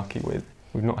we've been lucky with.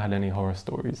 We've not had any horror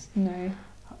stories. No.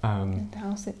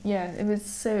 It was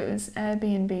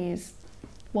Airbnb's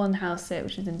one house sit,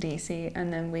 which is in DC,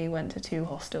 and then we went to 2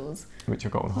 hostels. Which I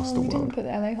got on Hostel We World. didn't put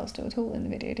the LA hostel at all in the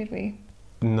video, did we?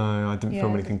 No, I didn't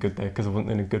film anything good there because I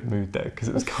wasn't in a good mood there because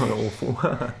it was kind of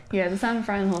awful. Yeah, the San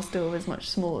Fran hostel was much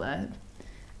smaller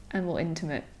and more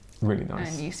intimate. Really nice.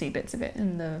 And you see bits of it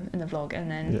in the vlog, and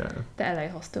then the LA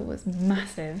hostel was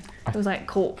massive. It was like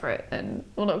corporate, and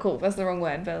well, not corporate, that's the wrong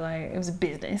word, but like it was a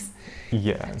business.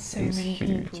 Yeah, it was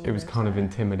huge. It was kind of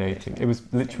intimidating. It was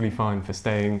literally fine for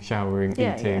staying, showering,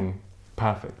 eating,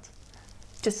 perfect.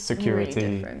 Just security,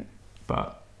 really different.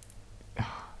 But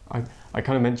I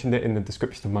kind of mentioned it in the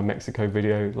description of my Mexico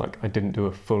video. Like I didn't do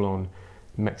a full-on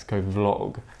Mexico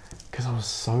vlog because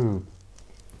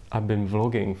I've been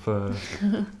vlogging for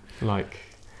like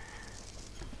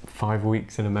 5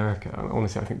 weeks in America. And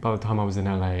honestly, I think by the time I was in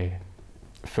LA,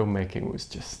 filmmaking was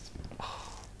just...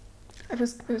 It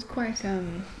was quite,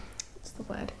 what's the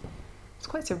word? It's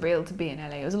quite surreal to be in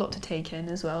LA. It was a lot to take in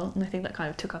as well, and I think that kind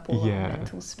of took up all our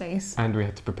mental space. And we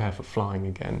had to prepare for flying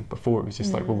again. Before it was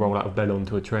just like we'll roll out of bed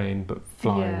onto a train, but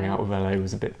flying out of LA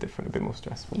was a bit different, a bit more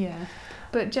stressful. Yeah,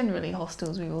 but generally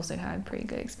hostels we've also had pretty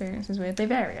good experiences with. They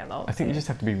vary a lot. I think you just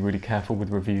have to be really careful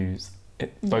with reviews,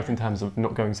 both in terms of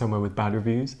not going somewhere with bad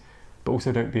reviews, but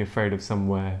also don't be afraid of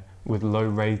somewhere with low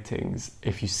ratings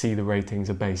if you see the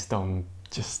ratings are based on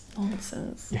just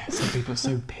nonsense. Yeah, some people are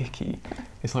so picky.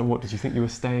 It's like, what, did you think you were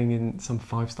staying in some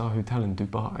 5-star hotel in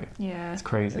Dubai? Yeah, it's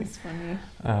crazy. It's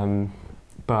funny.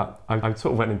 But I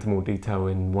sort of went into more detail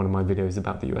in one of my videos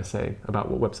about the USA, about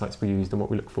what websites we used and what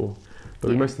we look for.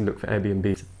 But we mostly look for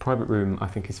Airbnb. Private room, I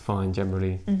think, is fine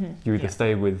generally. You either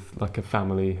stay with like a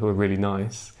family who are really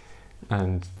nice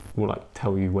and will like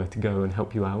tell you where to go and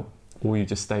help you out, or you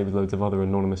just stay with loads of other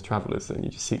anonymous travellers and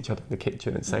you just see each other in the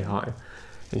kitchen and say hi.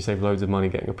 And you save loads of money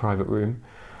getting a private room.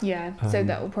 Yeah, so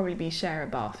that will probably be share a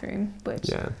bathroom, which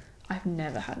I've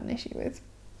never had an issue with.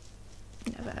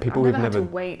 Never. People I've never had to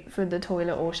wait for the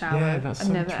toilet or shower. Yeah, that's I've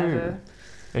so never true. Ever...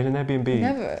 In an Airbnb,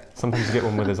 never. Sometimes you get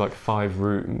one where there's like 5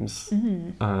 rooms,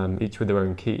 each with their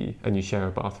own key, and you share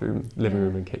a bathroom, living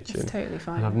room and kitchen. It's totally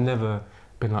fine. And I've never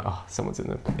been like, oh, someone's in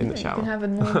the shower. You can have a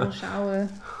normal shower.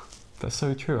 That's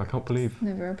so true, I can't believe.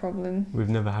 Never a problem. We've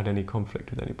never had any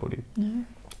conflict with anybody. No.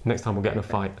 Next time we'll get in a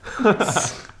fight.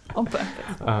 On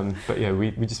purpose. But yeah,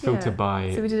 we just filter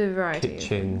by so we did a variety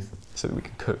kitchen so that we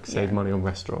can cook, save money on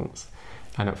restaurants.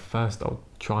 And at first I'll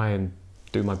try and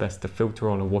do my best to filter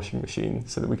on a washing machine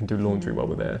so that we can do laundry while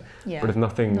we're there. But if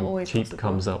nothing cheap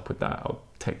comes up with that, I'll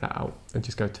take that out and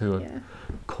just go to a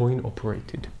coin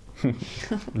operated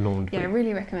laundry. Yeah, I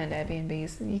really recommend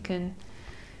Airbnbs.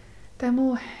 They're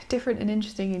more different and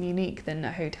interesting and unique than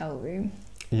a hotel room.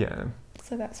 Yeah.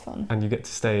 So that's fun. And you get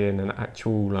to stay in an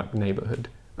actual like neighbourhood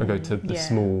and go to the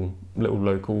small little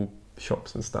local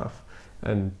shops and stuff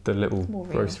and the little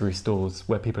grocery stores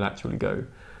where people actually go.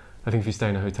 I think if you stay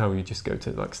in a hotel, you just go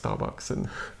to like Starbucks and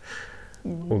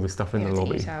all the stuff in the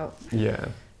lobby. Eat out. Yeah.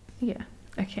 Yeah.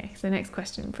 Okay. So next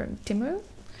question from Timo: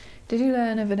 did you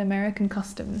learn of an American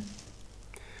custom?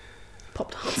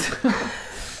 Pop tarts.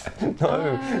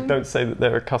 No, don't say that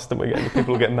they're a custom again.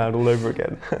 People will get mad all over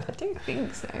again. I don't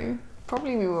think so.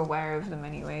 Probably we were aware of them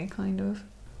anyway, kind of.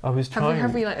 I was trying...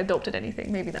 Have we like adopted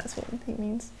anything? Maybe that's what he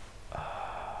means.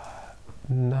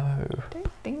 No. I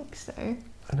don't think so.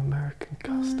 An American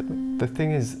custom. The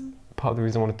thing is, part of the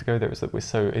reason I wanted to go there is that we're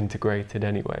so integrated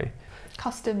anyway.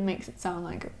 Custom makes it sound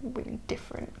like a really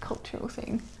different cultural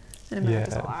thing. And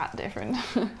America's not that different.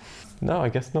 No, I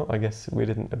guess not. I guess we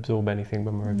didn't absorb anything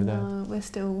when we were over there. No, we're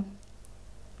still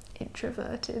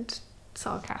introverted,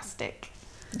 sarcastic.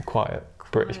 Quiet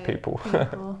British people.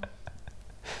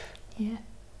 Yeah.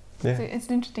 So it's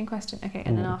an interesting question. Okay,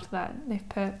 and then after that, they've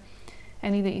put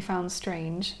any that you found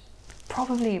strange.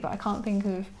 Probably, but I can't think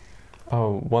of...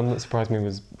 Oh, one that surprised me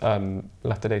was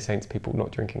Latter-day Saints people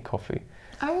not drinking coffee.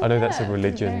 Oh, I know that's a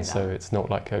religion, so it's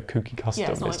not like a kooky custom.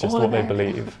 It's it's just what they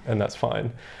believe, and that's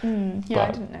fine. Yeah, but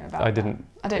I didn't know about that. I didn't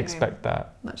expect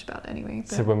that. Much about it anyway.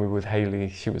 So when we were with Hayley,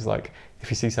 she was like, if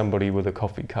you see somebody with a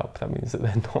coffee cup, that means that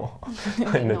they're not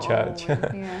in the church.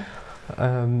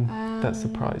 That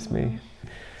surprised me.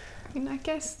 I mean, I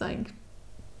guess like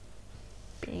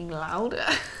being louder.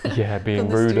 Yeah, being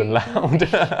rude and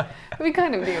loud. We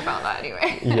kind of knew about that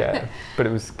anyway. Yeah, but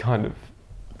it was kind of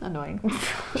annoying.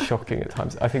 Shocking at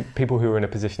times. I think people who are in a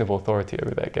position of authority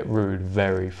over there get rude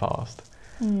very fast.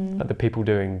 Like the people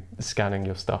scanning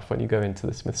your stuff when you go into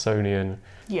the Smithsonian,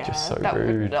 just so that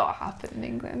rude. would not happen in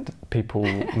England. People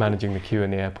managing the queue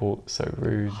in the airport, so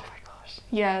rude. Oh my gosh,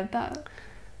 Yeah,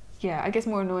 I guess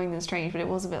more annoying than strange, but it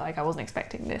was a bit like I wasn't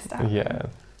expecting this to happen. Yeah.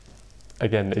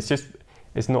 Again,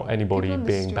 it's not anybody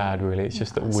being bad, really. It's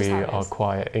just that we are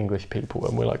quiet English people,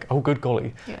 and we're like, oh, good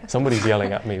golly, somebody's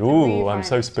yelling at me. Ooh, I'm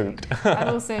so spooked. And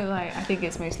also, like, I think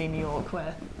it's mostly New York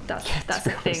where that's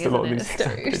a thing, isn't it? A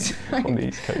stereotype. On the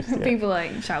East Coast, yeah. People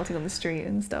like shouting on the street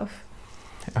and stuff.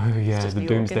 Oh yeah, the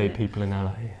doomsday people in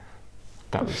LA.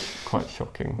 That was quite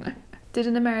shocking. Did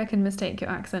an American mistake your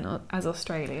accent as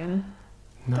Australian?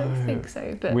 No. I don't think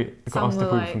so, but we got asked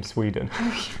if we were from Sweden.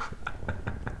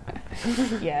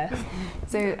 Yeah.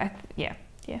 So,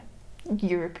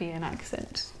 European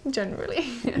accent, generally.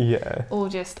 Yeah. Or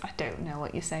just, I don't know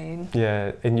what you're saying.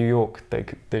 Yeah, in New York, they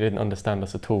didn't understand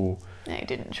us at all. They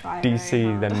didn't try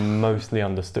DC, they mostly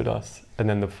understood us. And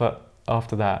then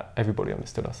after that, everybody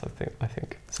understood us, I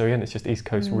think. So again, it's just East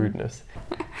Coast rudeness.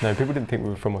 No, people didn't think we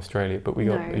were from Australia, but we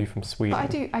got, are you from Sweden?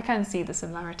 But I can see the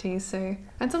similarities. So,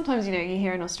 and sometimes, you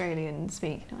hear an Australian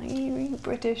speak, like, you're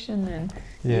British, and then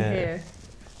you hear...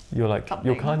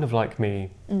 You're kind of like me,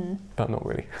 but not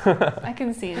really. I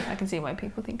can see why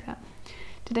people think that.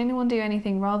 Did anyone do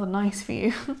anything rather nice for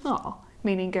you? Oh,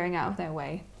 meaning going out of their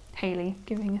way. Haley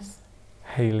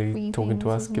talking to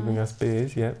us, giving us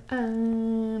beers, yeah.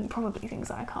 Probably things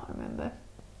that I can't remember.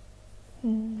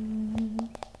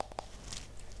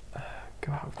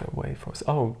 Go out of their way for us.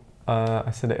 Oh,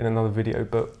 I said it in another video,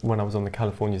 but when I was on the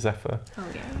California Zephyr,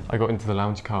 I got into the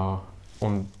lounge car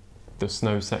on the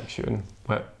snow section,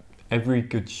 where every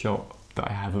good shot that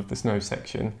I have of the snow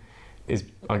section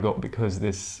I got because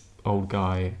this old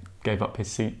guy gave up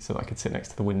his seat so that I could sit next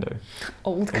to the window.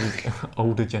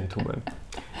 Older gentleman.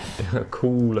 A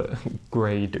cool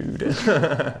grey dude.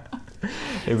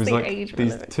 It was like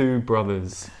these two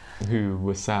brothers who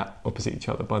were sat opposite each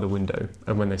other by the window,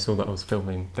 and when they saw that I was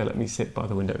filming, they let me sit by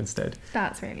the window instead.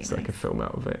 That's really nice. So I could film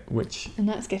out of it, And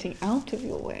that's getting out of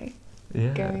your way.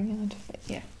 Yeah. Going out of it,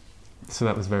 yeah. So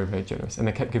that was very, very generous. And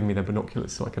they kept giving me their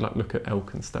binoculars so I could look at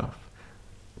elk and stuff.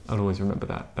 I'll always remember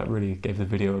that. That really gave the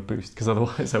video a boost, because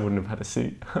otherwise I wouldn't have had a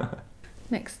seat.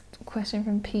 Next question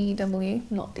from PW,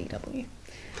 not DW.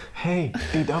 Hey,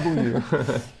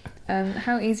 DW!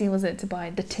 How easy was it to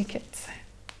buy the tickets?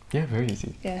 Yeah, very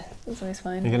easy. Yeah, it was always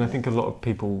fine. Again, I think a lot of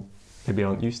people maybe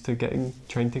aren't used to getting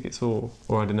train tickets, or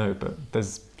I don't know, but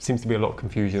seems to be a lot of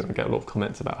confusion. I get a lot of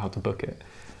comments about how to book it.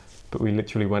 But we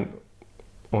literally went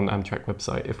on the Amtrak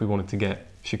website if we wanted to get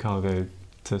Chicago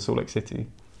to Salt Lake City.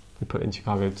 We put in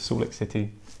Chicago to Salt Lake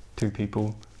City, 2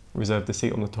 people, reserved the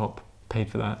seat on the top, paid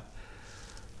for that,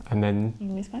 and then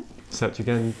search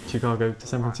again Chicago to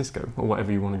San Francisco, or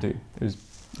whatever you want to do.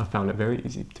 I found it very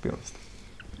easy, to be honest.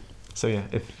 So yeah,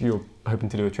 if you're hoping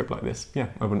to do a trip like this, yeah,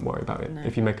 I wouldn't worry about it. No.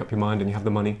 If you make up your mind and you have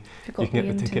the money, you can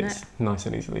get the tickets nice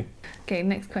and easily. Okay,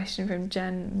 next question from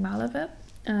Jen Malaver.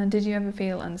 Did you ever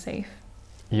feel unsafe?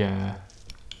 Yeah.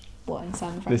 What, in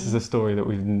San Fran? This is a story that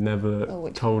we've never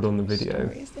told on the video.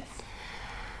 What story is this?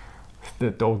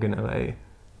 The dog in LA.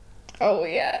 Oh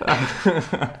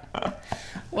yeah.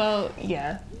 Well,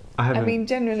 yeah. I mean,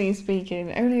 generally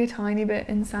speaking, only a tiny bit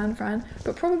in San Fran,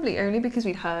 but probably only because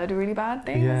we'd heard really bad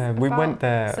things. Yeah, we went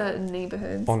there certain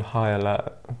neighbourhoods on high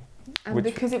alert. And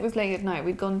because it was late at night,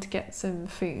 we'd gone to get some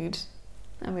food,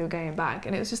 and we were going back,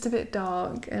 and it was just a bit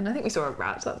dark, and I think we saw a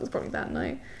rat. So that was probably that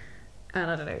night. And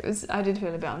I don't know, I did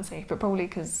feel a bit unsafe, but probably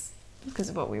because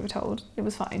of what we were told. It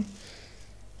was fine.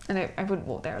 And I wouldn't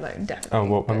walk there alone, definitely. Oh,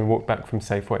 well, when we walked back from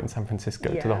Safeway in San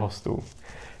Francisco to the hostel,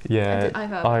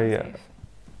 I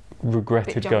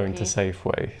regretted going to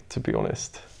Safeway, to be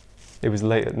honest. It was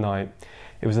late at night.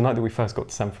 It was the night that we first got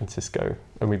to San Francisco,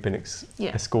 and we'd been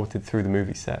escorted through the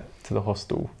movie set to the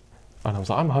hostel. And I was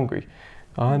like, I'm hungry.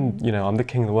 I'm the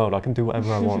king of the world. I can do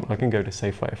whatever I want. I can go to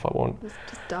Safeway if I want. It was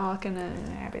just dark and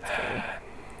a bit scary.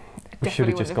 We should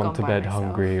have just gone to bed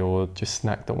hungry, or just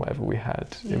snacked on whatever we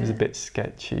had. Yeah. It was a bit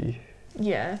sketchy.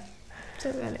 Yeah,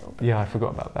 so a little bit. Yeah, I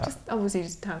forgot about that. Obviously,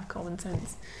 just have common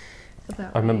sense.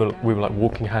 I remember we were like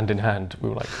walking hand in hand. We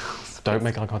were like, don't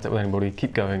make eye contact with anybody.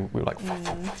 Keep going. We were like,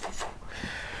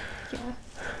 yeah.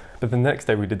 But the next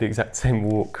day we did the exact same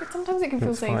walk. But sometimes it can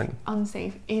feel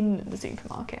unsafe in the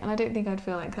supermarket, and I don't think I'd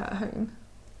feel like that at home.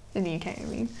 In the UK, I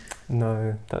mean.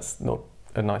 No, that's not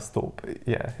a nice thought, but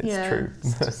yeah, it's true.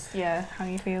 It's just, how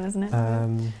you feel, isn't it?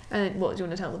 And what, do you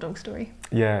want to tell the dog story?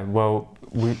 Yeah, well,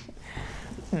 we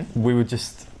were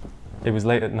just, it was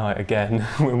late at night again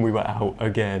when we were out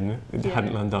again. We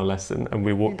hadn't learned our lesson, and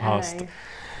we walked past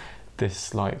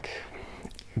this like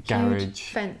garage. Huge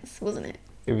fence, wasn't it?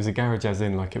 It was a garage as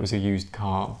in like it was a used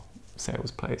car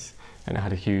sales place, and it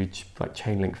had a huge like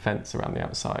chain link fence around the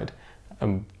outside,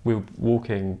 and we were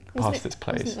walking past this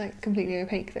place. Wasn't it like completely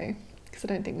opaque though? Because I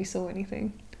don't think we saw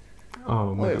anything.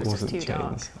 Oh, maybe it was wasn't just too dark.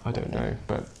 chains. I don't know,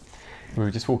 but we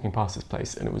were just walking past this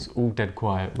place and it was all dead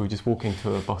quiet. We were just walking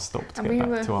to a bus stop to get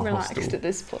back to our relaxed hostel. at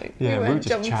this point. Yeah, we were just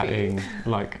jumpy. chatting.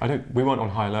 Like we weren't on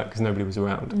high alert because nobody was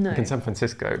around. No. Like in San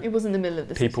Francisco, It was in the middle of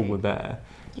the people city. were there.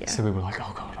 Yeah. So we were like,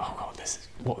 oh god,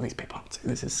 what are these people up to?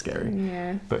 This is scary.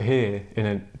 Yeah. But here,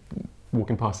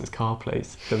 walking past this car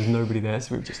place, there was nobody there,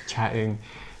 so we were just chatting.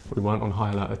 We weren't on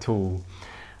high alert at all.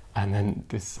 And then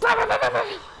this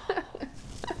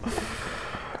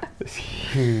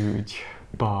huge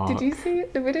bark. Did you see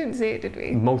it? We didn't see it, did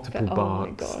we? Multiple but,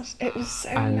 barks. Oh my gosh, it was so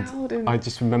And loud. And I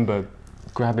just remember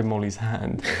grabbing Molly's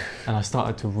hand and I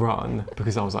started to run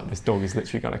because I was like, this dog is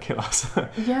literally going to kill us.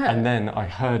 yeah. And then I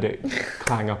heard it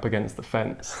clang up against the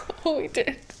fence. Oh, we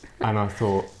did. And I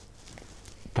thought,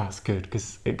 that's good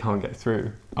because it can't get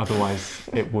through. Otherwise,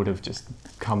 it would have just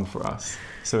come for us.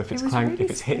 So if it's really if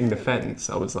it's hitting the scary. fence,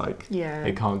 I was like, Yeah.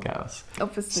 it can't get us.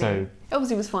 Obviously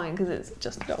it was fine because it's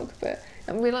just a dog, but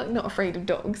we're like not afraid of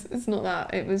dogs. It's not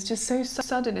that. It was just so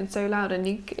sudden and so loud, and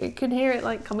you could hear it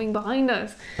like coming behind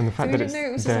us. And the fact so we that didn't it's know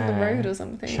it was just on the there road or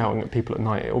something. shouting at people at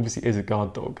night, it obviously is a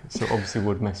guard dog, so it obviously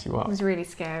would mess you up. It was really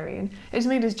scary, and it just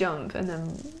made us jump, and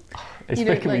then It's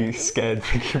making me scared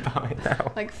thinking about it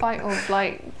now. like fight or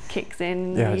flight kicks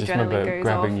in. Yeah, I the just adrenaline remember goes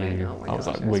grabbing off, you. and, oh my I was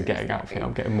gosh, like, it we're really getting out of here. scary.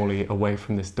 I'm getting Molly away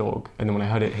from this dog. And then when I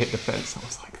heard it hit the fence, I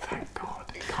was like, thank God,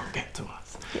 it can't get to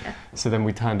us. Yeah. So then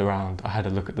we turned around. I had a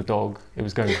look at the dog. It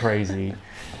was going crazy.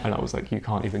 And I was like, you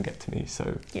can't even get to me.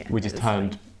 So Yeah, we it just was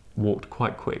turned, fine. walked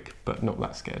quite quick, but not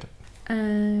that scared.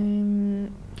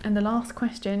 And the last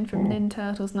question from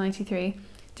NinTurtles93.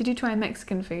 Did you try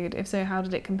Mexican food? If so, how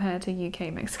did it compare to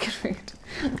UK Mexican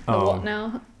food? Oh. What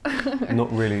now?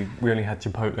 Not really. We only had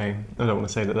Chipotle. I don't want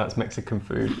to say that that's Mexican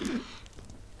food.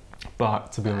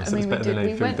 But to be honest, it was better than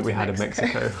any food that we had in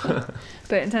Mexico.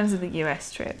 But in terms of the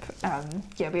US trip,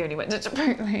 yeah, we only went to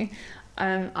Chipotle.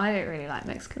 I don't really like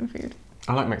Mexican food.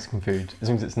 I like Mexican food, as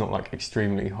long as it's not like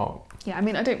extremely hot. Yeah, I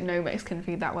mean, I don't know Mexican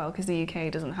food that well because the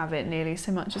UK doesn't have it nearly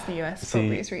so much as the US for See,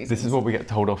 obvious reasons. this is what we get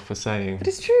told off for saying. But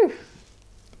it's true.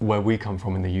 Where we come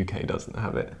from in the UK doesn't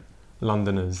have it.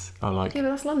 Londoners are like... Yeah, but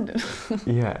that's London.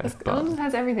 Yeah, but... London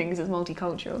has everything because it's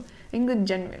multicultural. England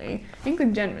generally,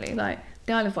 like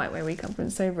the Isle of Wight where we come from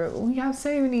is so rural. You have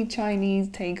so many Chinese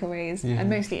takeaways and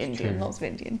mostly Indian, true. lots of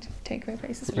Indian takeaway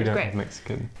places, which We is don't great. have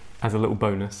Mexican. As a little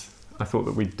bonus, I thought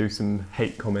that we'd do some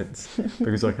hate comments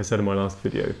because like I said in my last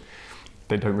video,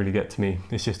 they don't really get to me.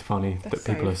 It's just funny that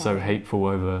people are so hateful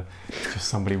over just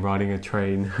somebody riding a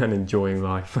train and enjoying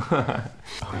life.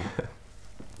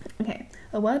 Okay,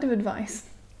 a word of advice,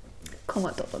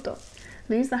 comma, ...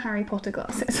 Lose the Harry Potter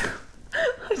glasses.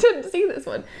 I didn't see this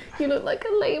one. You look like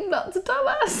a lame nuts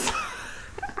dumbass.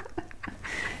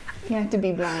 You have to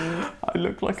be blind. I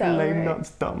look like Is a that lame alright?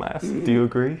 nuts dumbass. Do you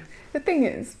agree? The thing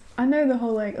is, I know the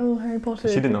whole like, oh, Harry Potter.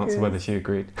 She didn't answer whether she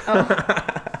agreed.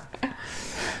 Oh.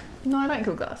 No, I like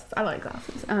your glasses. I like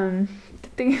glasses. The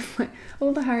thing is, like,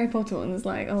 all the Harry Potter ones,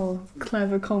 like, oh,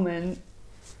 clever comment.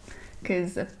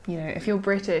 Because, you know, if you're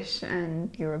British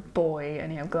and you're a boy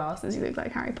and you have glasses, you look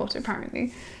like Harry Potter,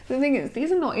 apparently. But the thing is,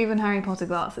 these are not even Harry Potter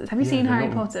glasses. Have you seen Harry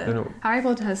Potter? Harry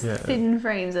Potter has thin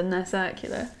frames and they're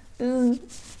circular.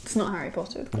 It's not Harry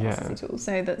Potter glasses at all.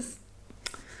 So that's...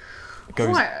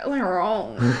 like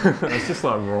wrong. It's just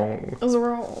like wrong. It's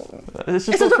wrong. It's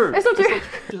just not true. It's not true.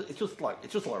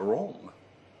 It's just like wrong.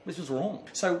 This is wrong.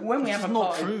 So when we have a not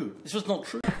party, true. This was not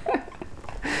true.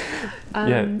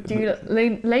 Do you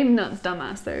lame nuts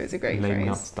dumbass though is a great phrase. Lame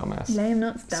nuts dumbass. Lame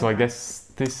nuts dumbass. So I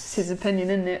guess this... It's his opinion,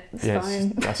 isn't it? It's fine.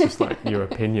 That's just like your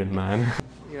opinion, man.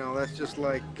 You know, that's just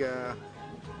like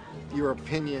your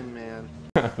opinion, man.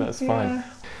 That's fine.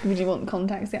 Would you want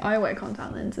contacts? I wear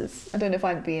contact lenses. I don't know if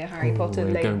I'd be a Harry Potter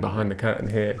We're lame. going behind the curtain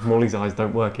here. Molly's eyes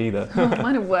don't work either.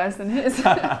 Mine are worse than his.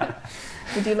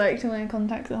 Would you like to wear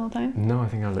contacts the whole time? No, I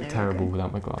think I look terrible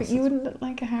without my But glasses. you wouldn't look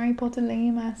like a Harry Potter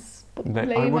lame ass. I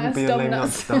wouldn't be a lame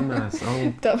nuts dumbass.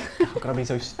 Oh, how can I be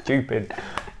so stupid?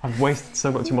 I've wasted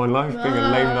so much of my life being a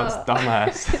lame nuts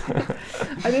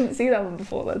dumbass. I didn't see that one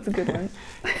before. That's a good one.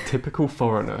 Typical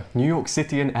foreigner. New York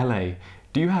City and LA.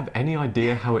 Do you have any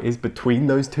idea how it is between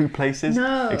those two places?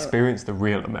 No. Experience the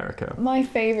real America. My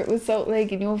favourite was Salt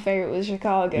Lake and your favourite was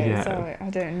Chicago. Yeah. So I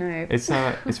don't know.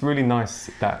 It's really nice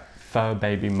that Fur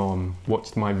Baby Mom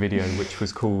watched my video, which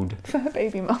was called Fur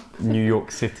Baby Mom. New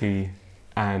York City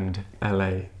and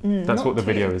LA. That's what the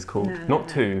video is called. Not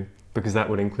two, because that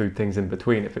would include things in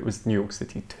between if it was New York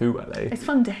City to LA. It's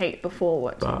fun to hate before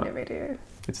watching the video.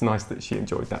 it's nice that she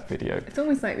enjoyed that video. It's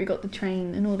almost like we got the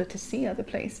train in order to see other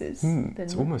places.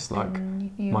 It's almost like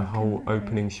my whole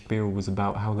opening spiel was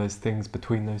about how there's things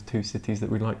between those two cities that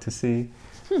we'd like to see.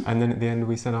 And then at the end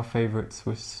we said our favourites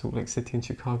were Salt Lake City and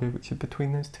Chicago, which are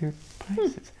between those two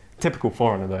places. Typical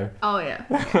foreigner though. Oh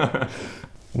yeah.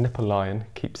 Nipper Lion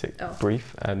keeps it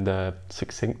brief and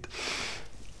succinct.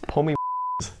 Pommy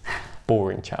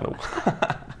boring channel.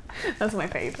 That's my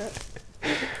favourite.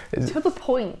 To the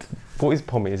point. What is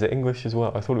Pommy? Is it English as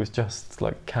well? I thought it was just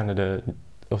like Canada,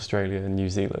 Australia and New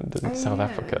Zealand and South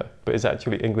Africa. But is it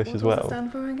actually English as well? What does it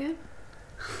stand for again?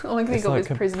 All I can think of is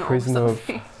prisoner of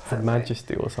Her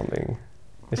Majesty or something.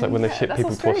 It's like when they ship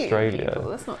people to Australia. People.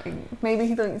 That's not. Maybe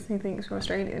he thinks we're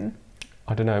Australian.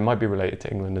 I don't know. It might be related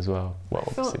to England as well. Well,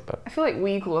 obviously, but I feel like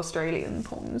we call Australian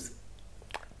Poms,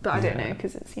 but I don't know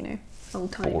because it's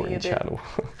old timey. Boring channel.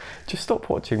 Just stop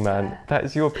watching, man. That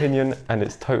is your opinion and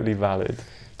it's totally valid.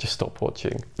 Just stop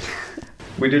watching.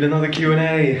 We did another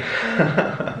Q&A.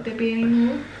 Would there be any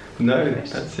more? No,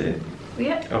 that's it.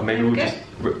 Yeah. Oh, maybe we'll just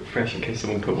refresh in case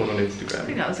someone put one on Instagram. I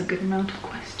think that was a good amount of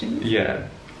questions. Yeah.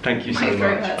 Thank you so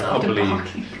much. I can't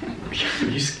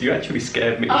believe you actually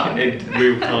scared me in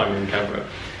real time on camera.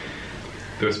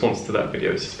 The response to that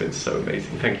video has just been so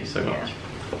amazing. Thank you so much.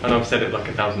 And I've said it like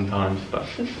 1,000 times, but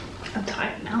I'm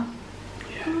tired now.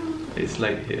 Yeah, it's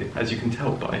late here, as you can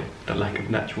tell by the lack of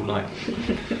natural light.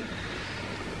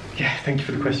 Yeah, thank you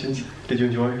for the questions. Did you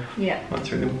enjoy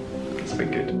answering them? It's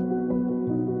been good.